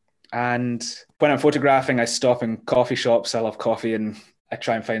 And when I'm photographing, I stop in coffee shops. I love coffee and I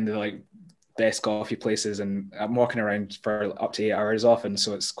try and find the best coffee places, and I'm walking around for up to 8 hours often.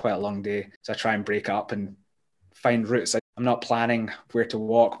 So it's quite a long day. So I try and break up and find routes. I'm not planning where to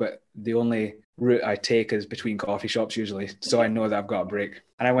walk, but the only route I take is between coffee shops usually. So I know that I've got a break.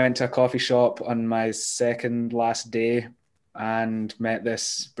 And I went to a coffee shop on my second last day and met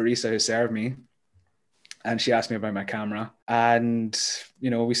this barista who served me. And she asked me about my camera. And,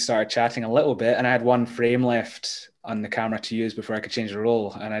 we started chatting a little bit. And I had one frame left on the camera to use before I could change the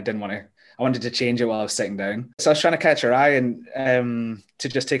roll. And I wanted to change it while I was sitting down. So I was trying to catch her eye and to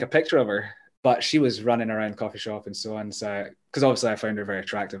just take a picture of her. But she was running around the coffee shop and so on. So, because obviously I found her very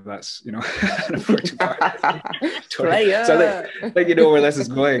attractive. That's, an important part. So I think you know where this is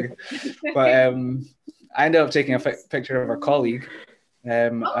going. But I ended up taking a picture of her colleague.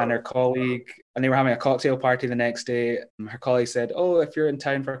 And her colleague, and they were having a cocktail party the next day. Her colleague said, "Oh, if you're in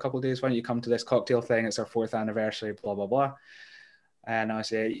town for a couple of days, why don't you come to this cocktail thing? It's our 4th anniversary, blah, blah, blah." And I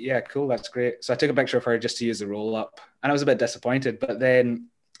said, "Yeah, cool, that's great." So I took a picture of her just to use the roll up. And I was a bit disappointed. But then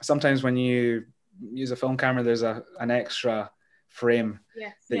sometimes when you use a film camera, there's an extra frame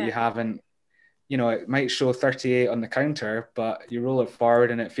you haven't, it might show 38 on the counter, but you roll it forward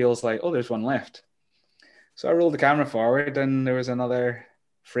and it feels like, oh, there's one left. So I rolled the camera forward and there was another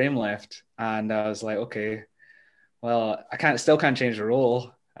frame left. And I was like, okay, well, still can't change the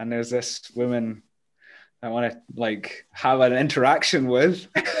roll. And there's this woman I want to have an interaction with.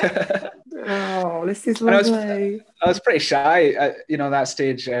 Oh, this is lovely. I was pretty shy at, that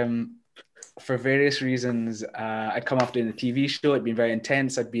stage for various reasons. I'd come off doing the TV show. It'd been very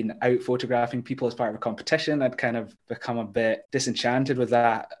intense. I'd been out photographing people as part of a competition. I'd kind of become a bit disenchanted with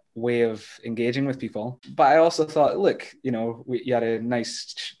that way of engaging with people. But I also thought, look, you had a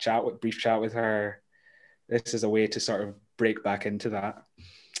nice brief chat with her. This is a way to sort of break back into that.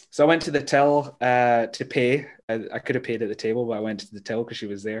 So I went to the till to pay. I could have paid at the table, but I went to the till because she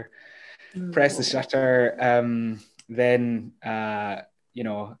was there. Pressed the shutter. Then,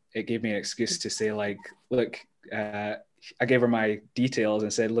 it gave me an excuse to say look, I gave her my details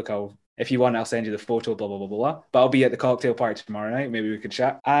and said, look, if you want, I'll send you the photo, blah, blah, blah, blah. But I'll be at the cocktail party tomorrow night. Maybe we could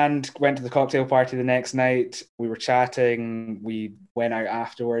chat. And went to the cocktail party the next night. We were chatting. We went out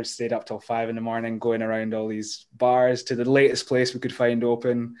afterwards, stayed up till 5 a.m, going around all these bars to the latest place we could find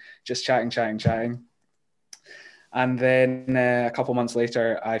open, just chatting. And then a couple months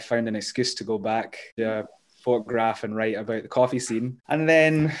later, I found an excuse to go back to photograph and write about the coffee scene. And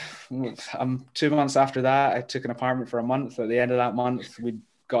then 2 months after that, I took an apartment for a month. At the end of that month, we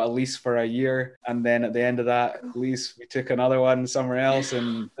got a lease for a year. And then at the end of that lease, we took another one somewhere else.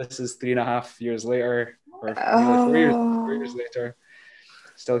 And this is 3.5 years later, or nearly 4 years later,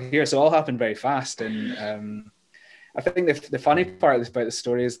 still here. So it all happened very fast. And I think the funny part about the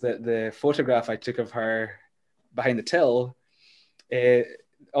story is that the photograph I took of her behind the till,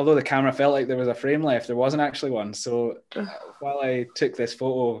 although the camera felt like there was a frame left, there wasn't actually one. So while I took this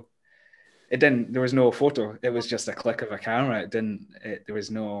photo, there was no photo. It was just a click of a camera. There was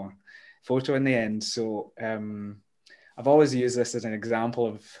no photo in the end. So I've always used this as an example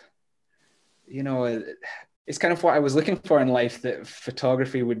of, it's kind of what I was looking for in life, that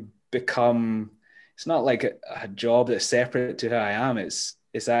photography would become, it's not like a job that's separate to who I am. It's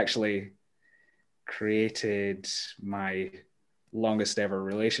actually created my longest ever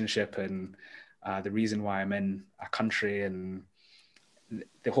relationship and the reason why I'm in a country, and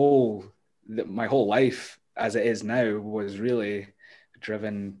my whole life as it is now was really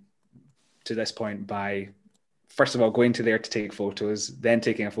driven to this point by, first of all, going to there to take photos, then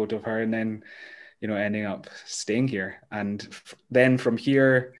taking a photo of her, and then ending up staying here. And then from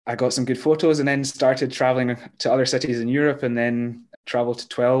here I got some good photos and then started traveling to other cities in Europe, and then traveled to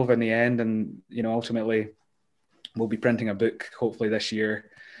 12 in the end. And ultimately we'll be printing a book hopefully this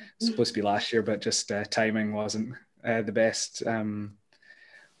year. It's supposed to be last year, but just timing wasn't the best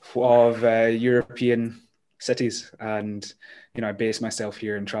of European cities. And I based myself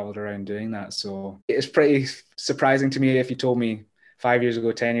here and traveled around doing that. So it's pretty surprising to me. If you told me 5 years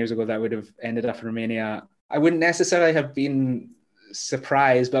ago, 10 years ago, that I would have ended up in Romania, I wouldn't necessarily have been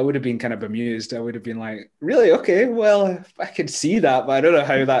surprised, but I would have been kind of bemused. I would have been like, really? Okay, well, I can see that, but I don't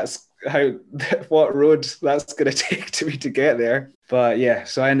know what road that's going to take to me to get there. But yeah,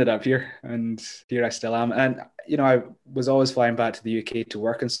 so I ended up here, and here I still am. And I was always flying back to the UK to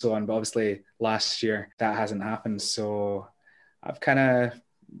work and so on, but obviously last year that hasn't happened. So I've kind of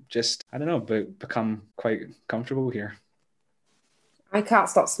just, I don't know, become quite comfortable here. I can't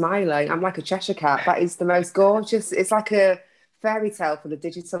stop smiling. I'm like a Cheshire cat. That is the most gorgeous. It's like a fairy tale for the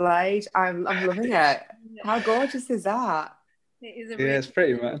digital age. I'm loving it. How gorgeous is that? It is it's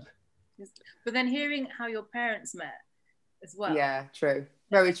pretty, man. But then hearing how your parents met as well. Yeah, true.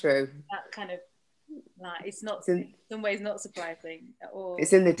 Very true. That kind of, like, it's not, in some ways, not surprising at all.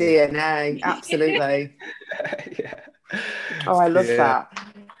 It's in the DNA, absolutely. Yeah. Oh, I love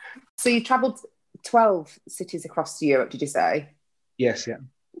that. So you travelled 12 cities across Europe, did you say? Yes, yeah.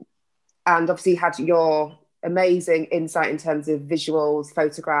 And obviously you had your amazing insight in terms of visuals,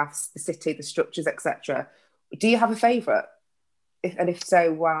 photographs, the city, the structures, etc. Do you have a favourite? And if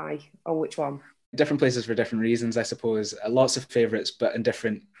so, why? Or which one? Different places for different reasons, I suppose. Lots of favourites, but in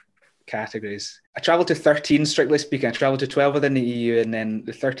different categories. I travelled to 13, strictly speaking. I travelled to 12 within the EU, and then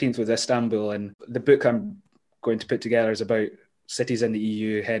the 13th was Istanbul. And the book I'm going to put together is about cities in the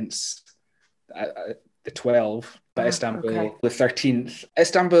EU, hence the 12, but Istanbul, okay. The 13th.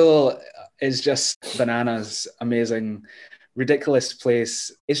 Istanbul is just bananas, amazing, ridiculous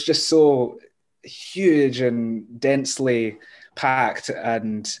place. It's just so huge and densely packed,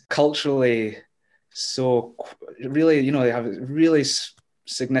 and culturally so really, they have a really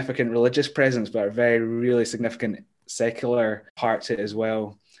significant religious presence, but a very really significant secular part to it as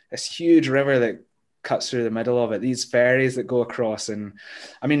well. This huge river that cuts through the middle of it, these ferries that go across, and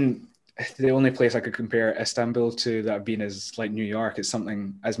I mean, the only place I could compare Istanbul to that I've been is like New York. It's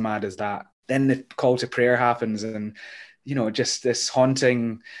something as mad as that. Then the call to prayer happens, and just this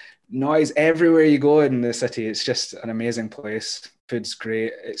haunting noise everywhere you go in the city. It's just an amazing place. Food's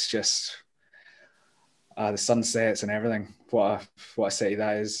great. It's just the sunsets and everything. What a city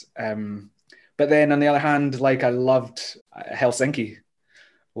that is. But then on the other hand, like, I loved Helsinki.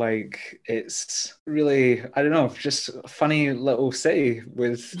 Like, it's really, I don't know, just a funny little city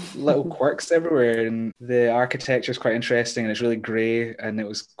with little quirks everywhere, and the architecture is quite interesting, and it's really grey, and it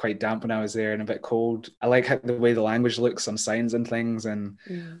was quite damp when I was there and a bit cold. I like the way the language looks on signs and things, and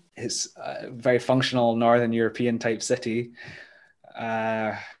it's a very functional Northern European type city,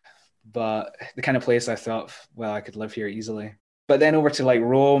 but the kind of place I thought, well, I could live here easily. But then over to like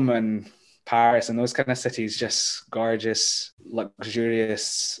Rome and Paris and those kind of cities, just gorgeous,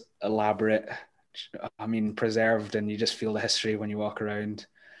 luxurious, elaborate, I mean, preserved, and you just feel the history when you walk around.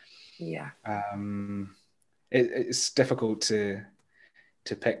 Yeah. It's difficult to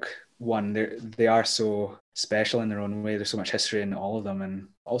pick one. They are so special in their own way. There's so much history in all of them, and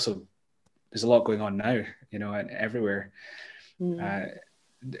also there's a lot going on now, and everywhere.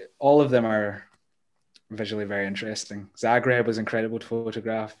 All of them are visually very interesting. Zagreb was incredible to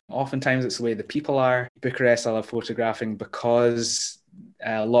photograph. Oftentimes it's the way the people are. Bucharest I love photographing because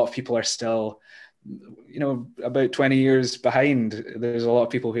a lot of people are still, about 20 years behind. There's a lot of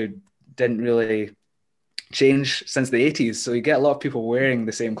people who didn't really change since the 80s. So you get a lot of people wearing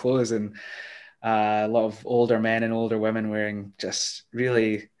the same clothes, and a lot of older men and older women wearing just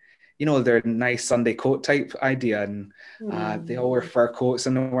really, their nice Sunday coat type idea, and they all wear fur coats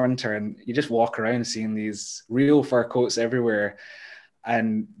in the winter, and you just walk around seeing these real fur coats everywhere,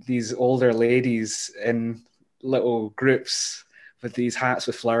 and these older ladies in little groups with these hats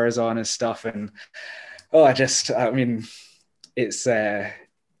with flowers on and stuff, and it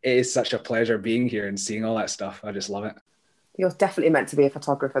is such a pleasure being here and seeing all that stuff. I just love it. You're definitely meant to be a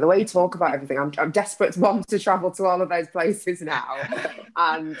photographer. The way you talk about everything, I'm desperate to travel to all of those places now.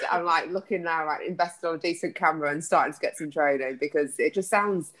 And I'm like looking now, like investing on a decent camera and starting to get some training, because it just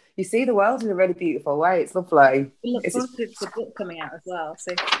sounds, you see the world in a really beautiful way. It's lovely. We look forward to the book coming out as well.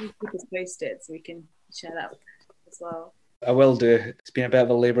 So keep us posted so we can share that as well. I will do. It's been a bit of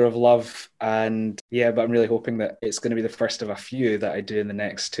a labour of love, and but I'm really hoping that it's going to be the first of a few that I do in the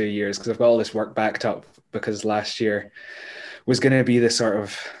next 2 years, because I've got all this work backed up, because last year was going to be the sort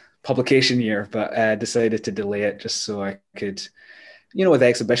of publication year, but I decided to delay it just so I could, with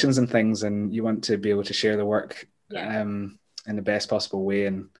exhibitions and things, and you want to be able to share the work in the best possible way.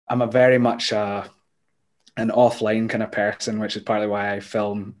 And I'm a very much an offline kind of person, which is partly why I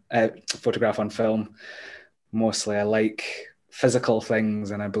photograph on film. Mostly I like physical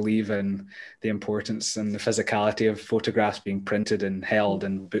things, and I believe in the importance and the physicality of photographs being printed and held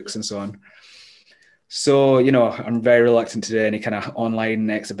in books and so on. So, I'm very reluctant to do any kind of online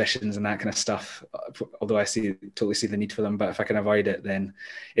exhibitions and that kind of stuff, although I totally see the need for them, but if I can avoid it, then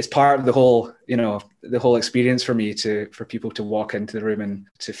it's part of the whole, the whole experience for me for people to walk into the room and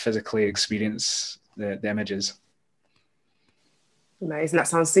to physically experience the images. Amazing. That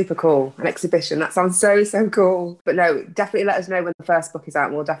sounds super cool. An exhibition. That sounds so, so cool. But no, definitely let us know when the first book is out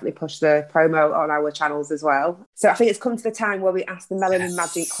and we'll definitely push the promo on our channels as well. So I think it's come to the time where we ask the Melanin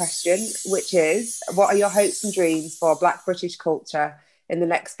Magic question, which is, what are your hopes and dreams for Black British culture in the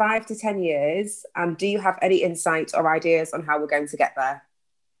next 5 to 10 years? And do you have any insight or ideas on how we're going to get there?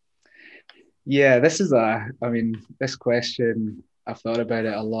 Yeah, this question, I've thought about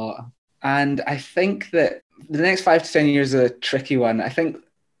it a lot. And I think that the next 5 to 10 years is a tricky one. I think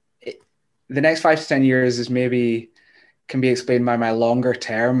the next 5 to 10 years can be explained by my longer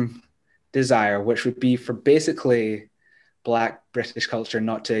term desire, which would be for basically Black British culture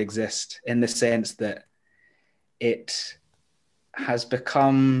not to exist, in the sense that it has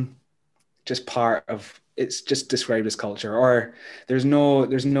become just part of, it's just described as culture, or there's no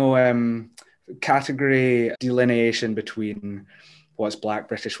category delineation between what's Black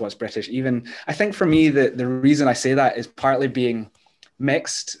British, what's British. Even I think for me, the reason I say that is partly being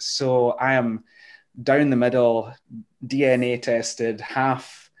mixed. So I am down the middle, DNA tested,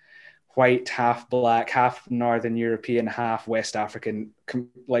 half white, half Black, half Northern European, half West African,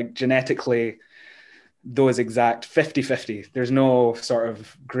 like genetically those exact 50-50. There's no sort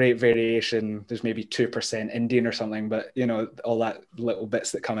of great variation. There's maybe 2% Indian or something, but all that little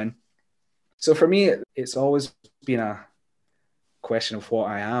bits that come in. So for me, it's always been a question of what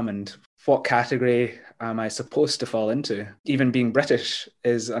I am and what category am I supposed to fall into. Even being British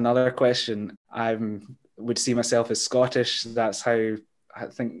is another question. I would see myself as Scottish. That's how I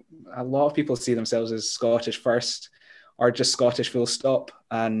think a lot of people see themselves, as Scottish first, or just Scottish full stop.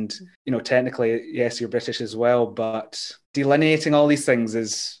 And technically, yes, you're British as well, but delineating all these things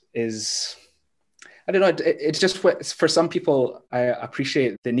is I don't know. It's just for some people. I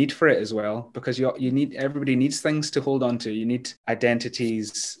appreciate the need for it as well, because everybody needs things to hold on to. You need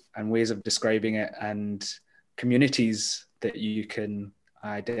identities and ways of describing it, and communities that you can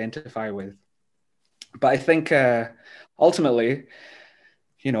identify with. But I think ultimately,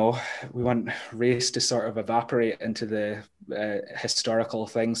 we want race to sort of evaporate into the historical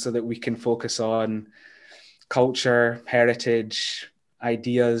things, so that we can focus on culture, heritage,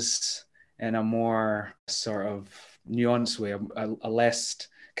 ideas, in a more sort of nuanced way, a less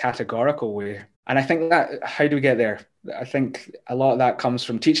categorical way. And I think that, how do we get there? I think a lot of that comes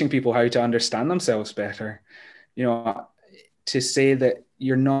from teaching people how to understand themselves better. To say that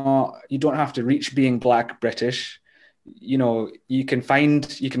you don't have to reach being Black British. You can find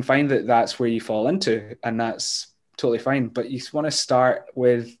that that's where you fall into, and that's totally fine. But you want to start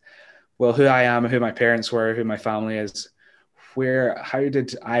with, well, who I am, who my parents were, who my family is. How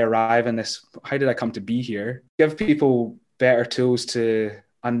did I arrive in this? How did I come to be here? Give people better tools to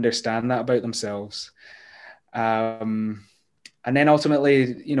understand that about themselves. And then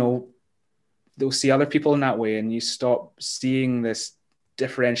ultimately, they'll see other people in that way, and you stop seeing this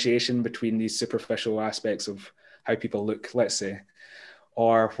differentiation between these superficial aspects of how people look, let's say,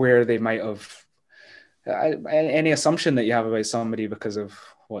 or where they might have any assumption that you have about somebody because of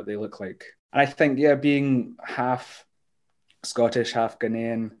what they look like. And I think, being half Scottish, half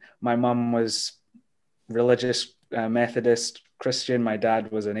Ghanaian. My mum was religious, Methodist Christian. My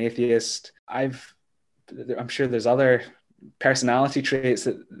dad was an atheist. I'm sure there's other personality traits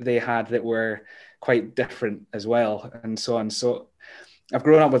that they had that were quite different as well, and so on. So I've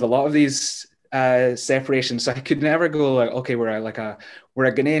grown up with a lot of these separations. So I could never go like, okay, we're a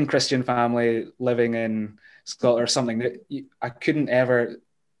Ghanaian Christian family living in Scotland or something. I couldn't ever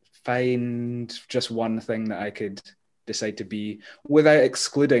find just one thing that I could decide to be without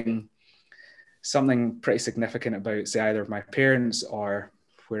excluding something pretty significant about, say, either of my parents or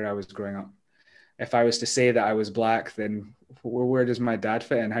where I was growing up. If I was to say that I was Black, then where does my dad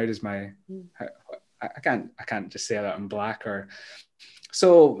fit in? I can't just say that I'm Black. Or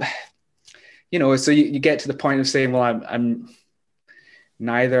so so you get to the point of saying, well, I'm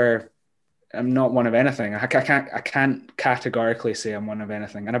not one of anything. I can't categorically say I'm one of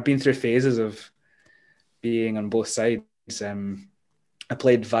anything. And I've been through phases of being on both sides. I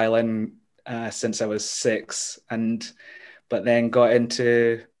played violin since I was 6, but then got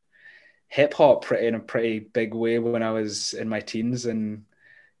into hip hop in a pretty big way when I was in my teens. And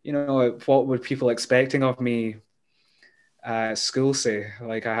what were people expecting of me at school? Say,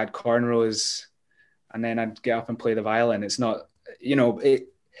 like, I had cornrows, and then I'd get up and play the violin. It's not,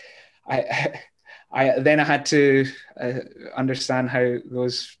 I then I had to understand how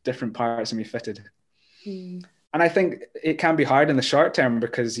those different parts of me fitted. And I think it can be hard in the short term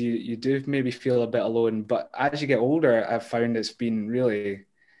because you do maybe feel a bit alone. But as you get older, I've found it's been really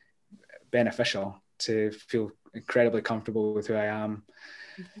beneficial to feel incredibly comfortable with who I am,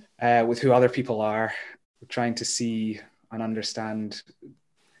 with who other people are, trying to see and understand,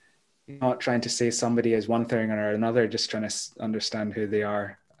 not trying to say somebody is one thing or another, just trying to understand who they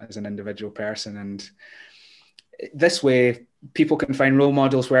are as an individual person. And this way, people can find role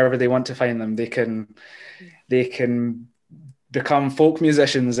models wherever they want to find them. They can become folk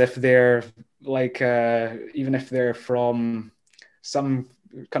musicians if they're like, even if they're from some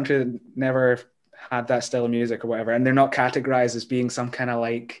country that never had that style of music or whatever, and they're not categorized as being some kind of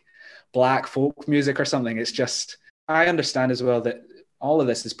like black folk music or something. It's just, I understand as well that all of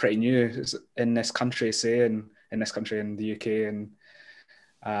this is pretty new in this country, say in this country, in the UK, and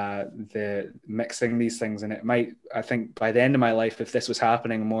the mixing these things. And it might, I think by the end of my life, if this was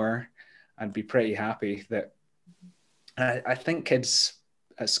happening more, I'd be pretty happy. That I think kids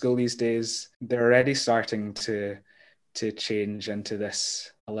at school these days, they're already starting to change into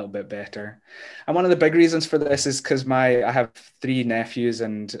this a little bit better. And one of the big reasons for this is because I have 3 nephews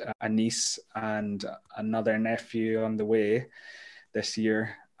and a niece and another nephew on the way this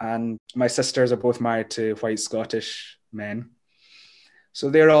year. And my sisters are both married to white Scottish men. So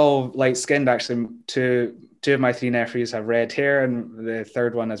they're all light skinned, actually. Two of my 3 nephews have red hair and the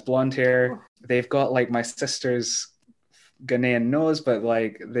third one has blonde hair. They've got like my sister's Ghanaian nose, but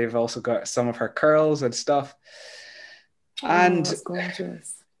like they've also got some of her curls and stuff. And that's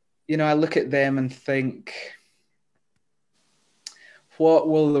gorgeous. You know, I look at them and think, what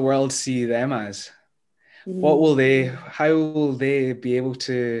will the world see them as? How will they be able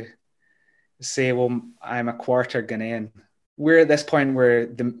to say, well, I'm a quarter Ghanaian? We're at this point where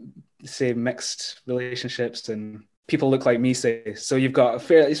say mixed relationships and people look like me, say, so you've got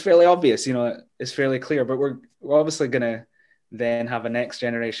it's fairly obvious, you know, it's fairly clear, but we're obviously going to then have a next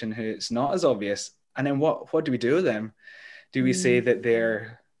generation who it's not as obvious. And then what do we do with them? Do we say that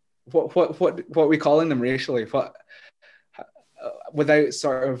they're what are we calling them racially? Without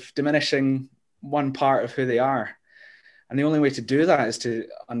sort of diminishing one part of who they are. And the only way to do that is to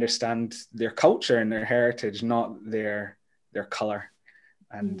understand their culture and their heritage, not their color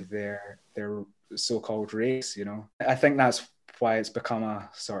and their so-called race, you know. I think that's why it's become a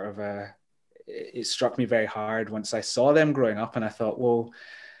sort of it struck me very hard once I saw them growing up, and I thought, well,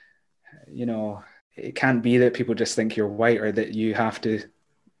 you know, it can't be that people just think you're white or that you have to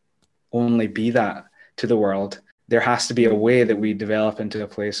only be that to the world. There has to be a way that we develop into a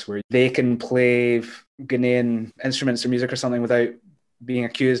place where they can play Ghanaian instruments or music or something without being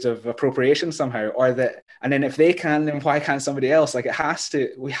accused of appropriation somehow, or that, and then if they can, then why can't somebody else? Like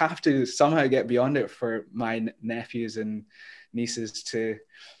we have to somehow get beyond it for my nephews and nieces to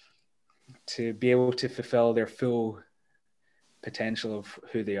be able to fulfill their full potential of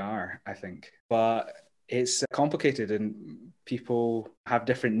who they are, I think. But it's complicated and people have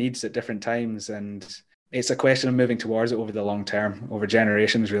different needs at different times, and it's a question of moving towards it over the long term, over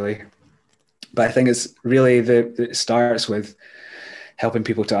generations, really. But I think it's really it starts with helping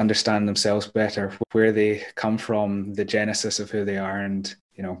people to understand themselves better, where they come from, the genesis of who they are. And,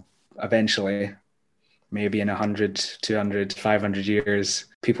 you know, eventually, maybe in 100, 200, 500 years,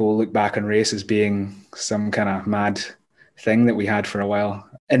 people will look back on race as being some kind of mad thing that we had for a while,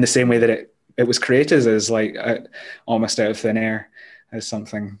 in the same way that it was created as like almost out of thin air, as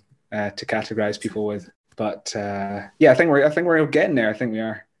something to categorize people with. But yeah, I think we're getting there. I think we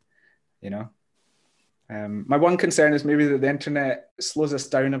are, you know. My one concern is maybe that the internet slows us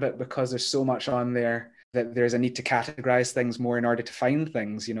down a bit because there's so much on there that there's a need to categorize things more in order to find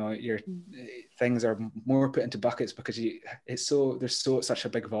things. You know, things are more put into buckets because there's such a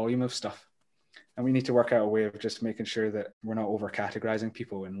big volume of stuff, and we need to work out a way of just making sure that we're not over categorizing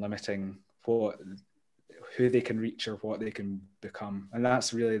people and limiting who they can reach or what they can become. And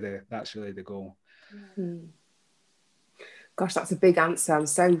that's really the goal. Gosh, that's a big answer.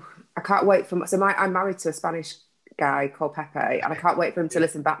 I can't wait for I'm married to a Spanish guy called Pepe, and I can't wait for him to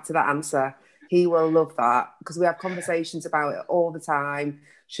listen back to that answer. He will love that, because we have conversations about it all the time.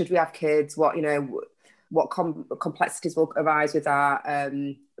 Should we have kids? What complexities will arise with that?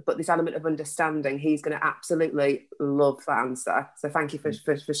 But this element of understanding, he's going to absolutely love that answer. So thank you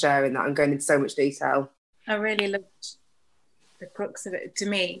for sharing that and going into so much detail. I really loved the crux of it. To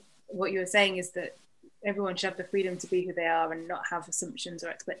me, what you were saying is that everyone should have the freedom to be who they are and not have assumptions or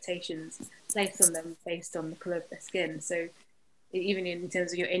expectations placed on them based on the colour of their skin. So even in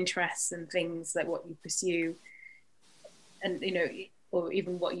terms of your interests and things like what you pursue, and, you know, or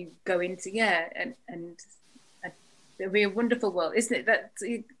even what you go into, and It'll be a wonderful world, isn't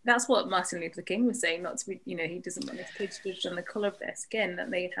it? That's what Martin Luther King was saying, not to be, he doesn't want his kids judged on the colour of their skin,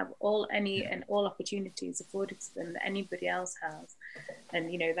 that they have all opportunities afforded to them that anybody else has. And,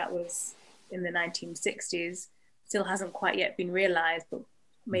 that was in the 1960s, still hasn't quite yet been realised, but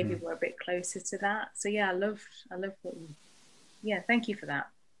maybe we're a bit closer to that. So yeah, I love what thank you for that.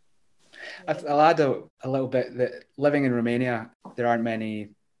 I'll add a little bit that living in Romania, there aren't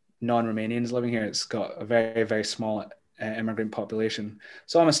many non-Romanians living here. It's got a very, very small immigrant population.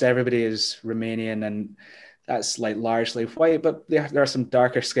 So almost everybody is Romanian, and that's like largely white, but there are some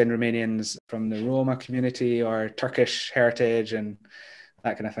darker skinned Romanians from the Roma community or Turkish heritage and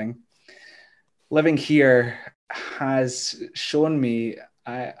that kind of thing. Living here has shown me,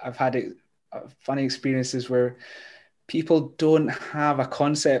 I've had funny experiences where people don't have a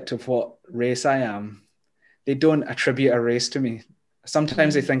concept of what race I am. They don't attribute a race to me.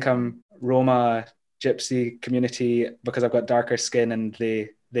 Sometimes they think I'm Roma, Gypsy community because I've got darker skin, and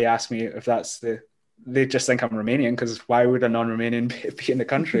they ask me if they just think I'm Romanian, because why would a non-Romanian be in the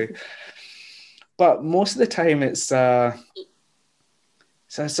country? But most of the time it's a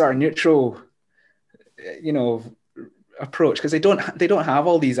sort of neutral, approach, because they don't have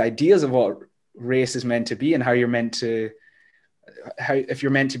all these ideas of what race is meant to be and how if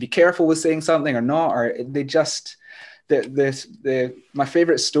you're meant to be careful with saying something or not, or they just my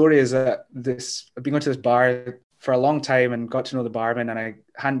favorite story is that I've been going to this bar for a long time and got to know the barman, and I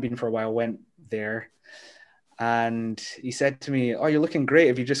hadn't been for a while, went there, and he said to me, "Oh, you're looking great.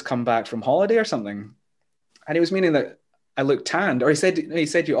 Have you just come back from holiday or something?" And he was meaning that I look tanned, or he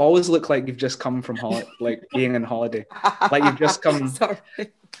said you always look like you've just come from like being on holiday, like you've just come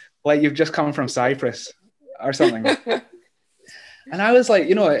like you've just come from Cyprus or something. And I was like,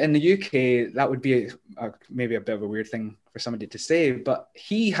 in the UK, that would be maybe a bit of a weird thing for somebody to say, but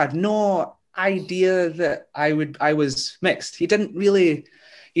he had no idea that I was mixed. He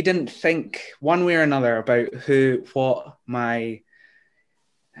didn't think one way or another about what my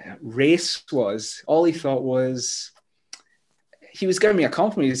race was. All he thought was, he was giving me a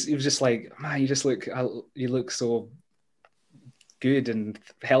compliment. He was just like, "Man, you look so good and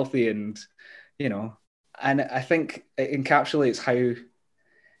healthy," and and I think it encapsulates how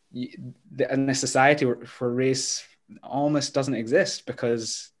in a society where race almost doesn't exist,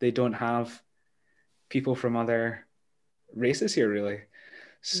 because they don't have people from other races here, really.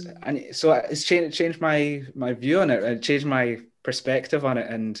 And so it's changed my view on it, and changed my perspective on it.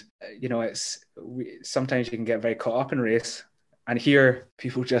 And sometimes you can get very caught up in race, and here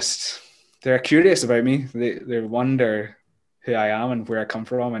people they're curious about me. They wonder who I am and where I come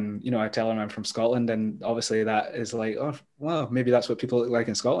from, and I tell them I'm from Scotland, and obviously that is like, oh well, maybe that's what people look like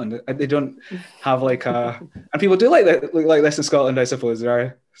in Scotland. They don't have like and people do look like this in Scotland, I suppose. There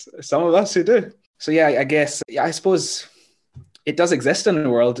are some of us who do. So yeah, I guess, I suppose it does exist in the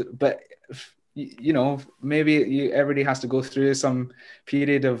world, but maybe everybody has to go through some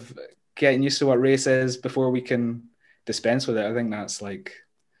period of getting used to what race is before we can dispense with it. I think that's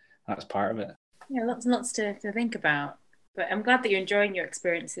part of it. Yeah, lots to think about. But I'm glad that you're enjoying your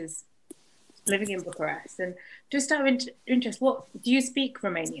experiences living in Bucharest. And just out of interest, what do you speak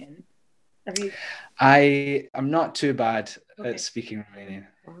Romanian? Have you? I'm not too bad at speaking Romanian.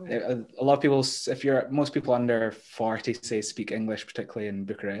 Oh. A lot of people, most people under 40 say speak English, particularly in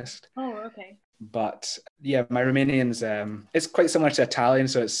Bucharest. Oh, okay. But yeah, my Romanian's it's quite similar to Italian,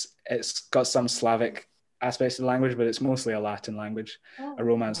 so it's got some Slavic aspects of the language, but it's mostly a Latin language, a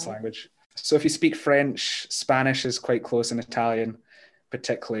Romance language. So if you speak French, Spanish is quite close in Italian,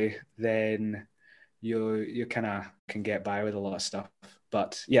 particularly, then you kind of can get by with a lot of stuff.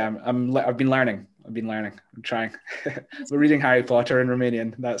 But yeah, I've been learning. I'm trying. We're reading Harry Potter in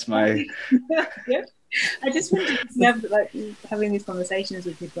Romanian. That's my. Good. I just wondered, having these conversations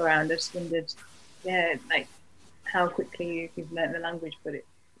with people around. I just wondered, how quickly you've learned the language, but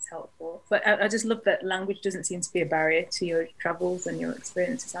it's helpful. But I just love that language doesn't seem to be a barrier to your travels and your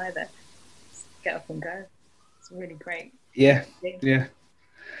experiences either. Just get up and go. It's really great. Yeah.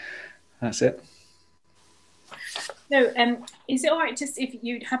 That's it. No, is it all right just if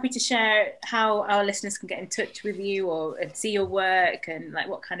you're happy to share how our listeners can get in touch with you or see your work, and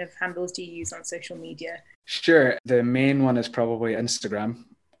what kind of handles do you use on social media? Sure. The main one is probably Instagram,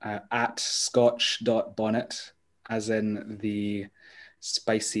 at scotch.bonnet, as in the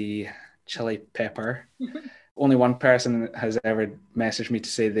spicy chili pepper. Only one person has ever messaged me to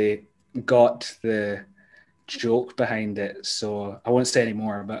say they got the joke behind it, so I won't say any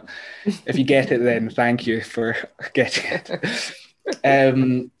more, but if you get it, then thank you for getting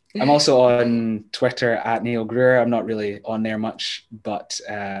it. I'm also on Twitter at Neal Gruer. I'm not really on there much, but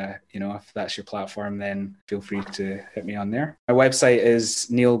if that's your platform, then feel free to hit me on there. My website is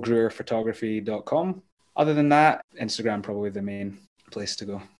nealgruerphotography.com. Other than that, Instagram probably the main place to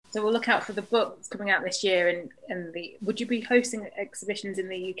go. So we'll look out for the book that's coming out this year. And would you be hosting exhibitions in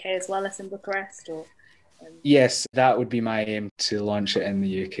the UK as well as in Bucharest? Or Yes, that would be my aim, to launch it in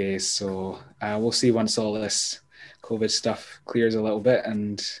the UK. So we'll see once all this COVID stuff clears a little bit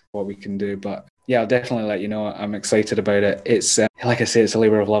and what we can do. But yeah, I'll definitely let you know. I'm excited about it. It's like I say, it's a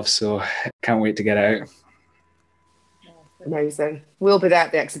labour of love, so can't wait to get it out. Amazing. We'll be there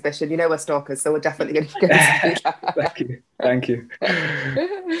at the exhibition. You know we're stalkers, so we're definitely going to see that. Thank you.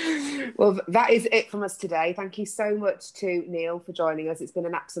 Well, that is it from us today. Thank you so much to Neal for joining us. It's been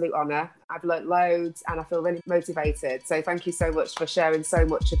an absolute honour. I've learnt loads and I feel really motivated. So thank you so much for sharing so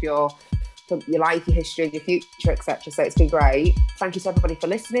much of your life, your history, your future, etc. So it's been great. Thank you to everybody for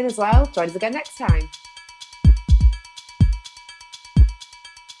listening as well. Join us again next time.